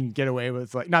kids can get away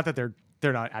with like not that they're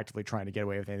not actively trying to get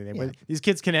away with anything, but these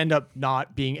kids can end up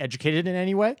not being educated in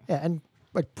any way. Yeah, and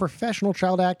like professional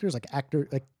child actors, like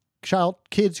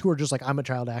kids who are just like I'm a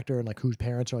child actor and like whose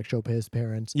parents are like showbiz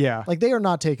parents. Yeah. Like they are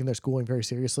not taking their schooling very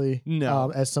seriously.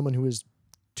 No. As someone who is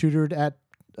tutored at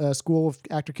a school of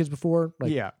actor kids before,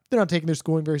 like Yeah. they're not taking their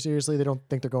schooling very seriously. They don't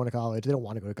think they're going to college. They don't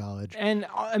want to go to college. And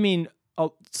I mean,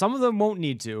 some of them won't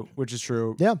need to, which is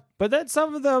true. Yeah. But then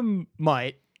some of them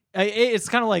might. It's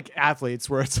kind of like athletes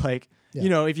where it's like,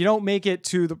 if you don't make it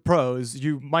to the pros,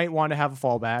 you might want to have a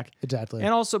fallback. Exactly.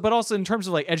 And also in terms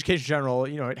of like education in general,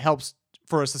 it helps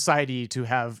for a society to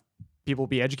have people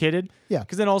be educated. Yeah.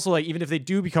 Because then also like even if they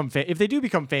do become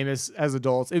famous as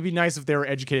adults, it'd be nice if they were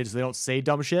educated so they don't say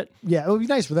dumb shit. Yeah, it would be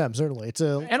nice for them, certainly.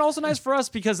 And also nice for us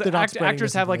because not spreading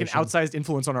actors have like an misinformation. outsized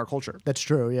influence on our culture. That's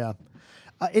true. Yeah.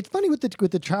 It's funny with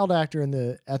the child actor and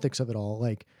the ethics of it all.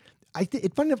 Like,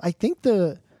 it's funny. I think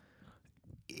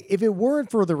if it weren't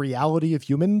for the reality of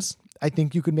humans, I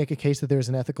think you could make a case that there's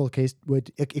an ethical case.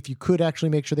 If you could actually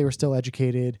make sure they were still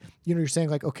educated. You're saying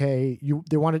like, okay,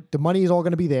 the money is all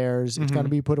going to be theirs. It's going to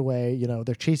be put away.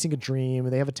 They're chasing a dream.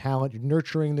 They have a talent. You're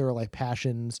nurturing their like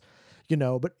passions.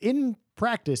 But in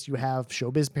practice, you have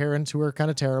showbiz parents who are kind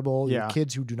of terrible. You have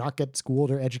kids who do not get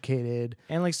schooled or educated.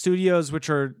 And like studios, which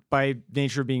are by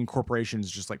nature of being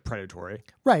corporations, just like predatory.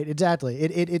 Right, exactly.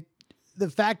 The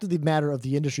fact of the matter of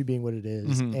the industry being what it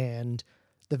is, and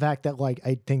the fact that like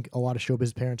I think a lot of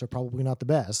showbiz parents are probably not the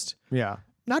best. Yeah.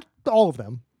 Not all of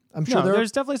them. I'm sure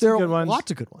there's definitely some there good are ones. lots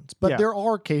of good ones, but Yeah. there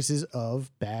are cases of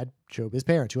bad showbiz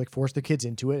parents who like force their kids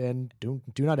into it and do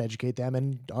not educate them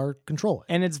and are controlling.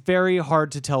 And it's very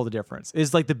hard to tell the difference.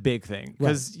 Is like the big thing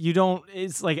because you don't.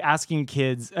 It's like asking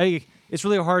kids. It's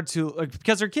really hard to like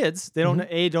because they're kids. They don't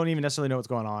don't even necessarily know what's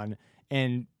going on,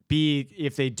 and B,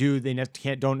 if they do, they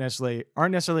aren't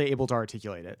necessarily able to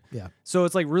articulate it. Yeah. So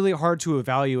it's like really hard to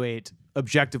evaluate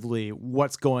objectively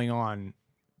what's going on,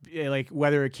 like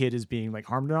whether a kid is being like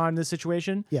harmed or not in this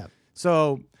situation. Yeah.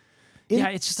 So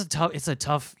it's just it's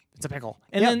a pickle.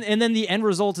 And then the end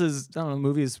result is I don't know,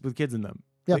 movies with kids in them.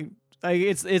 Yeah. Like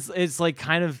it's like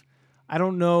kind of I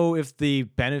don't know if the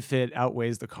benefit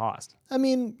outweighs the cost. I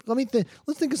mean,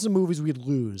 let's think of some movies we'd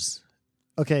lose.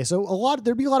 Okay, so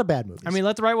there'd be a lot of bad movies. I mean,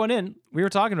 Let the Right One In. We were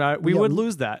talking about it. We would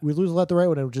lose that. We'd lose Let the Right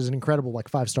One In, which is an incredible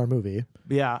like 5-star movie.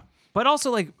 Yeah. But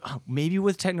also like maybe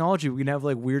with technology we can have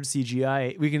like weird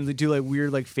CGI. We can do like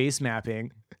weird like face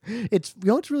mapping. It's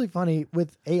it's really funny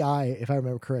with AI, if I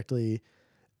remember correctly.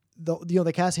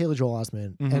 They cast Haley Joel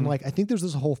Osment, and like I think there's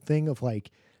this whole thing of like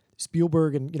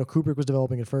Spielberg and Kubrick was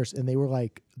developing it first, and they were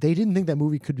like they didn't think that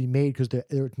movie could be made because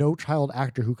there was no child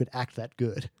actor who could act that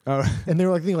good. Oh. And they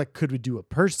were like thinking like, could we do a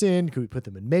person? Could we put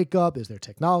them in makeup? Is there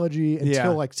technology?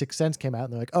 Until like Sixth Sense came out,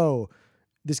 and they're like, oh,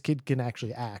 this kid can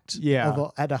actually act. Yeah.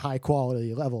 At a high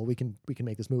quality level, we can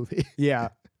make this movie. Yeah.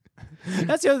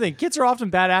 That's the other thing. Kids are often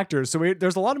bad actors, so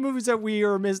there's a lot of movies that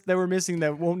we're missing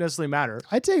that won't necessarily matter.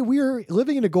 I'd say we're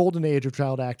living in a golden age of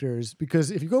child actors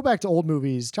because if you go back to old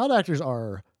movies, child actors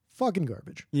are fucking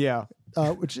garbage. Yeah,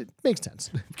 which it makes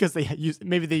sense because they used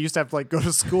to have to like go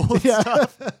to school. And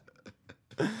stuff.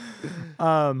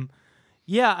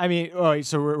 Yeah, I mean,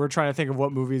 so we're trying to think of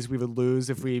what movies we would lose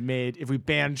if we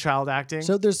banned child acting.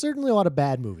 So there's certainly a lot of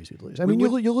bad movies we'd lose. I mean,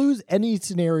 you lose any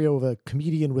scenario of a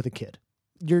comedian with a kid.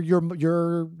 You're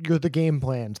the game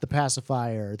plans, the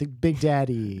pacifier, the Big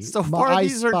Daddy. So far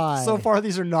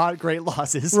these are not great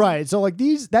losses. Right. So like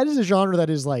that is a genre that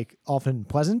is like often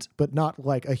pleasant, but not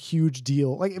like a huge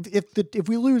deal. Like if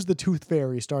we lose the Tooth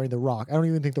Fairy starring The Rock, I don't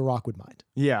even think The Rock would mind.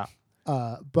 Yeah.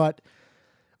 But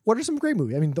what are some great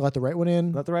movies? I mean, Let the Right One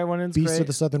In. Let the Right One In. Beasts great. of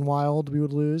the Southern Wild, we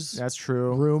would lose. That's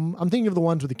true. Room. I'm thinking of the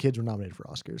ones where the kids were nominated for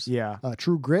Oscars. Yeah.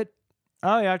 True Grit.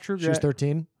 Oh yeah, True Grit. She was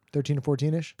 13 or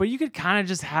 14-ish. But you could kind of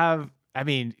just have. I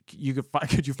mean,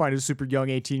 could you find a super young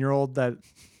 18-year-old that?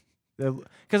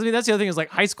 Because I mean, that's the other thing is like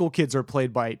high school kids are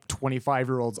played by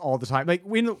 25-year-olds all the time. Like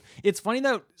it's funny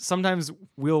that sometimes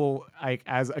I feel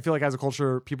like as a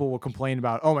culture, people will complain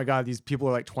about, oh my God, these people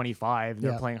are like 25 and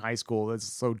they're playing high school. That's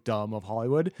so dumb of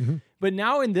Hollywood. Mm-hmm. But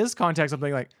now in this context, I'm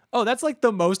thinking like, oh, that's like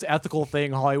the most ethical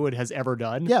thing Hollywood has ever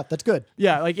done. Yeah, that's good.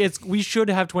 Yeah, like we should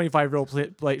have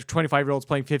 25-year-olds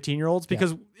playing 15-year-olds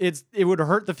because it would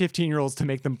hurt the 15-year-olds to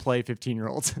make them play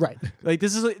 15-year-olds. Right. Like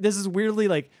this is weirdly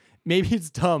like maybe it's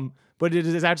dumb, but it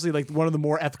is actually like one of the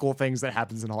more ethical things that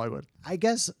happens in Hollywood. I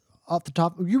guess off the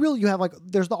top, you have like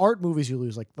there's the art movies you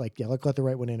lose like Let the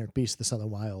Right One In or Beast of the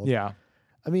Southern Wild. Yeah.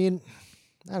 I mean,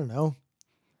 I don't know.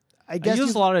 I guess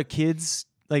there's a lot of kids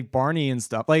like Barney and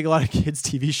stuff, like a lot of kids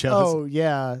TV shows. Oh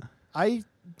yeah, I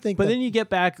think. But then you get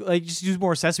back like just use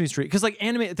more Sesame Street because like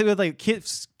like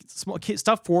kids, small kids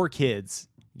stuff for kids.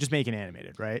 Just make it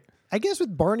animated, right? I guess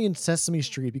with Barney and Sesame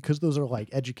Street because those are like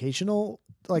educational.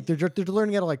 Like they're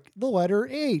learning how to like the letter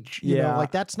H. You know,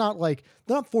 like that's not like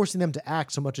they're not forcing them to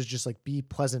act so much as just like be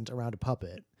pleasant around a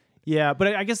puppet. Yeah,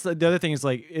 but I guess the other thing is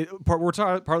like we're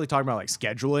partly talking about like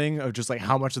scheduling of just like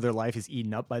how much of their life is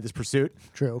eaten up by this pursuit.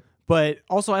 True. But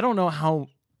also, I don't know how.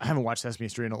 I haven't watched Sesame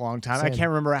Street in a long time. Same. I can't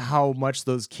remember how much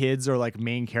those kids are like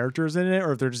main characters in it,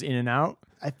 or if they're just in and out.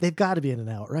 They've got to be in and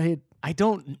out, right? I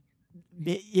don't.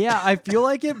 Yeah, I feel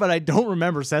like it, but I don't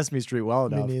remember Sesame Street well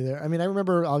enough. Me neither. I mean, I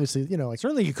remember obviously, like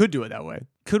certainly you could do it that way.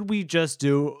 Could we just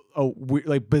do a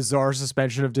like bizarre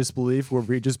suspension of disbelief where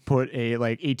we just put a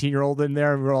like 18-year-old in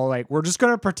there and we're all like, we're just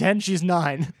gonna pretend she's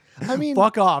 9. I mean,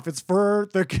 fuck off. It's for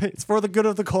the good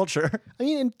of the culture. I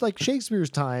mean, in like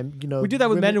Shakespeare's time, we do that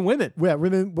with men and women. Yeah,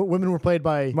 women were played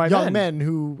by young men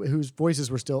whose voices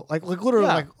were still like literally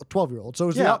like 12-year-olds. So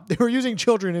it was they were using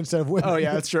children instead of women. Oh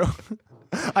yeah, that's true.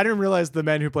 I didn't realize the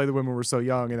men who play the women were so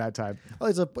young in that time. Well,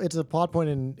 it's a plot point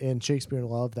in Shakespeare in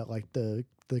Love that like the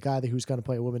guy who's going to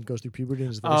play a woman goes through puberty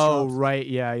and is very strong. Right,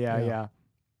 yeah.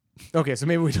 Okay, so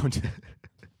maybe we don't do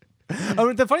that. I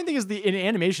mean, the funny thing is in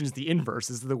animation is the inverse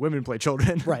is the women play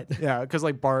children. Right. Yeah, because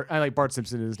like Bart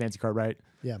Simpson is Nancy Cartwright.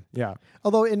 Yeah.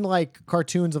 Although in like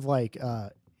cartoons of like I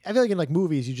feel like in like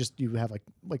movies you have like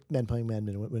men playing men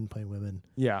and women playing women.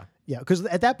 Yeah. Yeah, because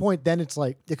at that point then it's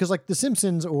like because like The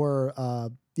Simpsons or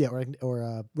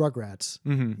Rugrats.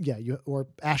 Mm-hmm. Yeah, or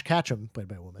Ash Ketchum played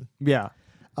by a woman. Yeah.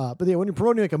 But yeah, when you're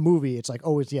promoting like a movie, it's like,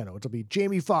 oh, it's it'll be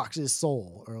Jamie Foxx's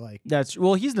Soul or like.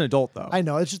 Well, he's an adult though. I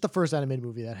know it's just the first animated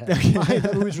movie that had.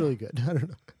 That movie's really good. I don't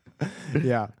know.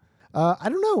 Yeah. I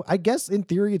don't know. I guess in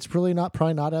theory it's probably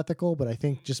not ethical, but I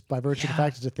think just by virtue of the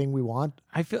fact it's a thing we want.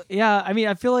 I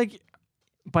feel like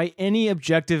by any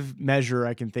objective measure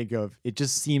I can think of, it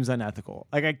just seems unethical.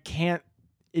 Like I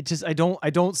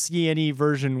don't see any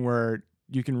version where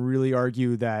you can really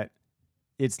argue that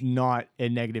it's not a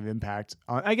negative impact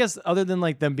on, I guess, other than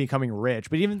like them becoming rich,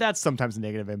 but even that's sometimes a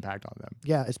negative impact on them.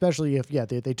 Yeah, especially if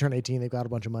they turn 18, they've got a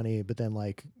bunch of money, but then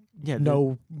like Yeah,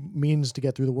 no means to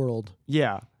get through the world.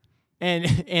 Yeah.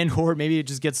 And or maybe it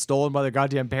just gets stolen by their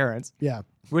goddamn parents. Yeah.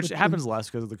 Which happens less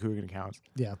because of the Coogan accounts.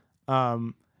 Yeah.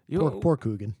 Poor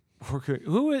Coogan. Poor Coogan.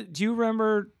 Who do you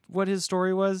remember what his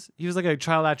story was? He was like a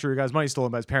child actor who got his money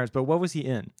stolen by his parents, but what was he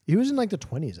in? He was in like the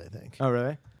 20s, I think. Oh,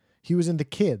 really? He was in The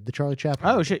Kid, the Charlie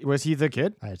Chaplin. Oh, shit. Was he the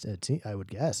kid? I would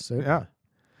guess. So. Yeah.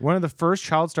 One of the first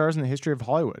child stars in the history of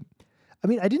Hollywood. I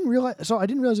mean, I didn't realize it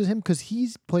was him because he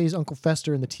plays Uncle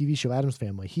Fester in the TV show Addams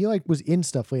Family. He like was in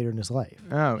stuff later in his life.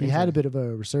 Oh, he had a bit of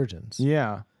a resurgence.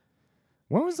 Yeah.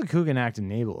 When was the Coogan Act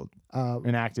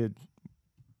enacted?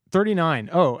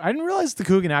 39. Oh, I didn't realize the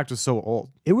Coogan Act was so old.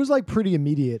 It was like pretty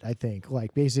immediate, I think.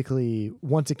 Like basically,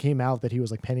 once it came out that he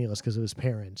was like penniless because of his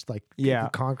parents, like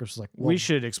Congress was like, we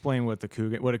should explain what a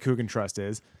Coogan Trust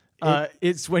is.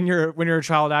 It's when you're a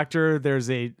child actor, there's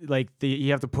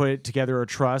you have to put together a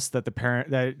trust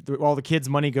that all the kid's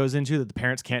money goes into that the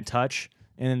parents can't touch,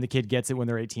 and then the kid gets it when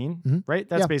they're 18, right?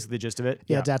 That's basically the gist of it.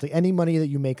 Yeah, exactly. Any money that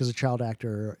you make as a child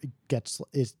actor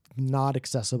is not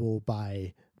accessible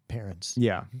by parents.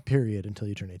 Yeah. Period until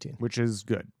you turn 18. Which is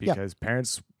good because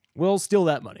parents will steal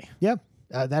that money. Yeah.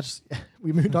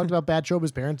 We talked about bad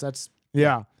showbiz parents. That's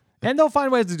and they'll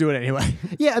find ways to do it anyway.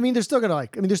 Yeah, I mean, they're still gonna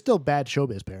they're still bad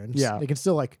showbiz parents. Yeah. They can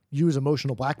still use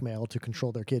emotional blackmail to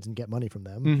control their kids and get money from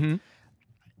them. Mm-hmm.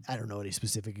 I don't know any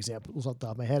specific examples off the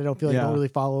top of my head. I don't feel like I don't really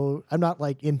follow. I'm not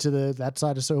like into that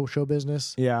side of show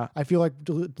business. Yeah. I feel like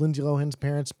Lindsay Lohan's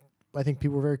parents, I think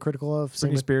people were very critical of.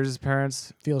 Britney Spears'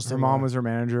 parents. Feels her similar. mom was her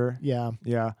manager. Yeah.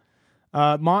 Yeah.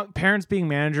 Parents being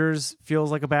managers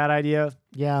feels like a bad idea.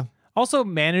 Yeah. Also,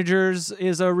 managers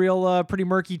is a real pretty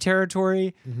murky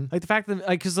territory. Mm-hmm. Like the fact that,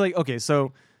 because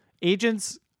so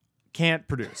agents can't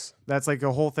produce. That's like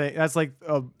a whole thing. That's like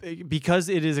because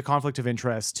it is a conflict of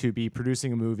interest to be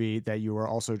producing a movie that you are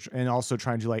also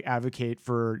trying to like advocate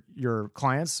for your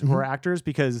clients who are actors,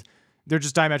 because they're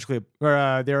just diametrically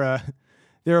they're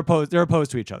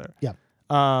opposed to each other. Yeah.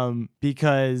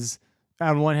 Because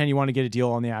on one hand you want to get a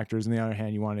deal on the actors, and on the other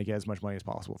hand you want to get as much money as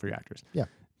possible for your actors. Yeah.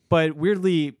 But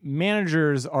weirdly,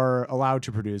 managers are allowed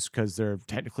to produce because they're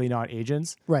technically not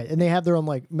agents. Right. And they have their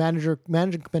own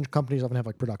managing companies often have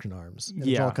like production arms. And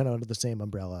it's all kind of under the same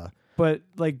umbrella. But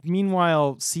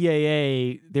meanwhile,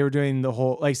 CAA, they were doing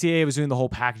CAA was doing the whole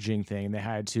packaging thing.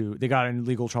 They got in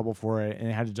legal trouble for it, and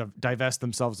they had to divest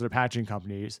themselves of their packaging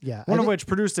companies. Yeah. One of which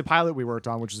produced a pilot we worked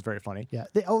on, which is very funny. Yeah.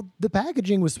 The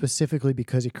packaging was specifically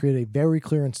because it created a very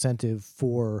clear incentive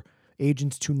for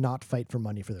agents to not fight for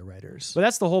money for their writers. But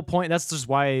that's the whole point. That's just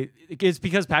why it's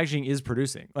because packaging is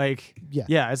producing.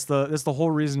 It's the whole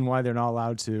reason why they're not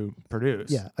allowed to produce.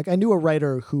 Yeah. Like I knew a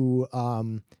writer who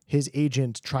his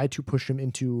agent tried to push him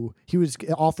he was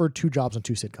offered 2 jobs on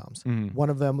 2 sitcoms. Mm-hmm.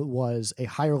 One of them was a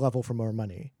higher level for more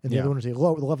money, and the other one was the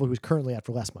level he was currently at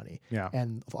for less money. Yeah.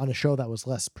 And on a show that was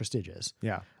less prestigious.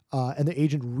 Yeah. And the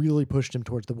agent really pushed him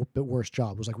towards the worst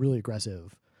job. Was really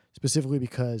aggressive. Specifically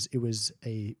because it was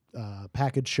a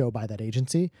package show by that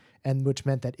agency, and which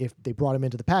meant that if they brought him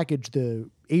into the package, the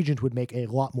agent would make a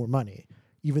lot more money,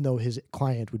 even though his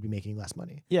client would be making less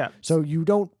money. Yeah. So you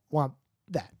don't want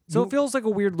that. So it feels like a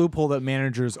weird loophole that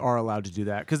managers are allowed to do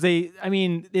that, because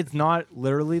it's not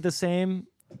literally the same,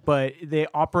 but they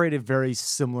operate a very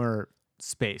similar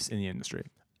space in the industry.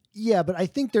 Yeah, but I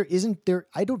think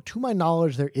to my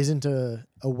knowledge, there isn't a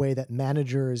way that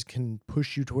managers can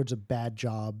push you towards a bad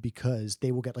job because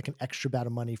they will get an extra bit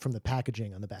of money from the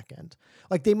packaging on the back end.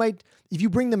 Like they might, if you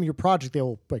bring them your project, they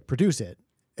will produce it,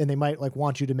 and they might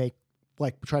want you to make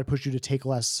try to push you to take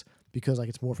less because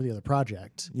it's more for the other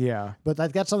project. Yeah. But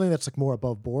that's something that's more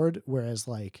above board. Whereas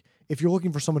if you're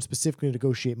looking for someone specifically to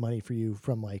negotiate money for you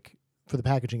from for the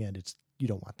packaging end, you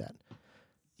don't want that.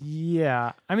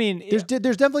 Yeah, I mean, there's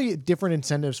definitely different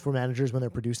incentives for managers when they're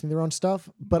producing their own stuff,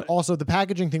 but also the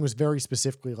packaging thing was very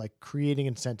specifically creating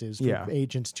incentives for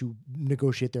agents to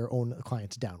negotiate their own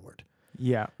clients downward.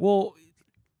 Yeah, well,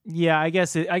 yeah, I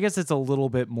guess it's a little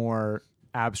bit more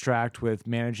abstract with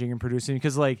managing and producing,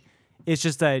 because it's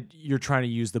just that you're trying to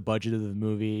use the budget of the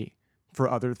movie for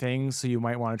other things. So you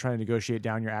might want to try to negotiate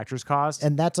down your actor's cost.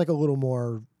 And that's like a little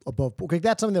more above. Okay,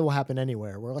 that's something that will happen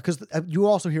anywhere. Where because you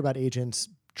also hear about agents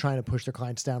trying to push their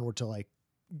clients downward to like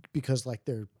because like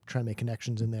they're trying to make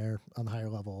connections in there on the higher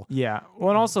level. Yeah. Well,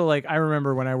 and also like I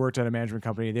remember when I worked at a management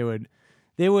company,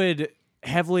 they would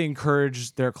heavily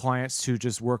encourage their clients to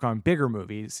just work on bigger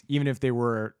movies, even if they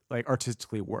were like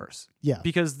artistically worse. Yeah.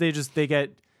 Because they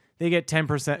get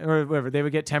 10% or whatever. They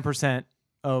would get 10%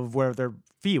 of whatever their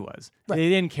fee was. Right. They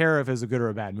didn't care if it was a good or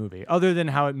a bad movie, other than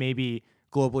how it maybe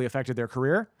globally affected their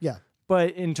career. Yeah.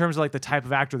 But in terms of like the type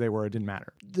of actor they were, it didn't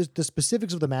matter. The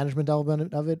specifics of the management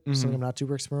element of it, something I'm not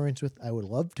super experienced with. I would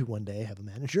love to one day have a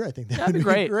manager. I think that'd be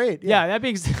great. Great. Yeah, that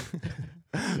being said,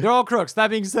 they're all crooks. That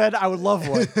being said, I would love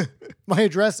one. My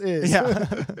address is. Yeah.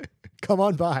 Come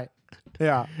on by.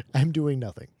 Yeah. I'm doing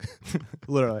nothing.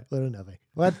 Literally. Literally nothing.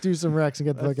 Let's do some Rex and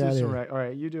get the fuck out of here. Right. All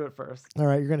right, you do it first. All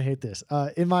right, you're going to hate this.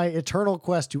 In my eternal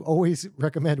quest to always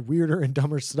recommend weirder and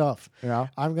dumber stuff, Yeah.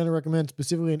 I'm going to recommend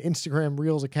specifically an Instagram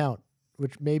Reels account,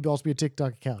 which may also be a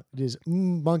TikTok account. It is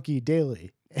Monkey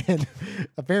Daily. And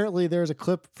apparently there's a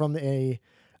clip from the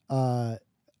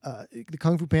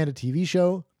Kung Fu Panda TV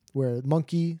show where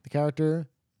Monkey, the character,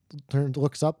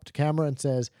 looks up to camera and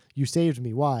says, "You saved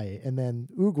me. Why?" And then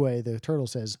Oogway, the turtle,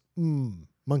 says,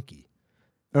 "Monkey."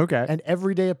 Okay. And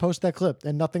every day I post that clip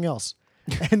and nothing else.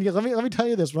 And let me tell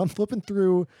you this: when I'm flipping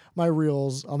through my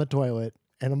reels on the toilet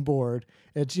and I'm bored,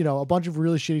 it's a bunch of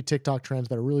really shitty TikTok trends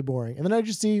that are really boring, and then I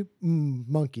just see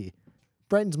monkey.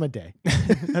 Brightens my day.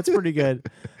 That's pretty good.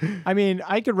 I mean,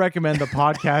 I could recommend the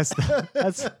podcast.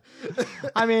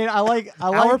 I like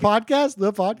Our podcast,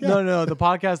 the podcast. No, the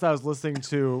podcast I was listening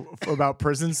to about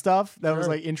prison stuff that was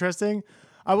like interesting.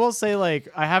 I will say, like,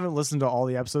 I haven't listened to all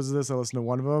the episodes of this. I listened to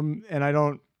one of them, and I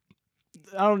don't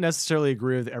necessarily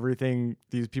agree with everything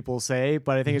these people say,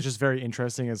 but I think it's just very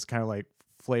interesting as kind of like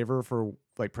flavor for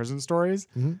like prison stories.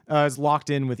 It's Locked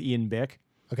In with Ian Bick.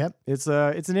 Okay. It's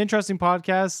an interesting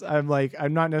podcast.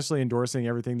 I'm not necessarily endorsing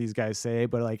everything these guys say,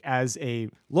 but like as a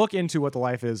look into what the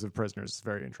life is of prisoners, it's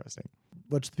very interesting.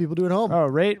 What should the people do at home? Oh,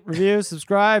 rate, review,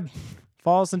 subscribe,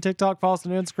 follow us on TikTok, follow us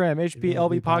on Instagram,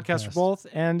 HPLB podcast for both,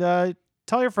 and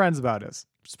tell your friends about us.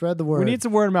 Spread the word. We need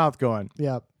some word of mouth going.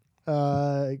 Yeah.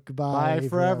 Goodbye. Bye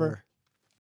forever.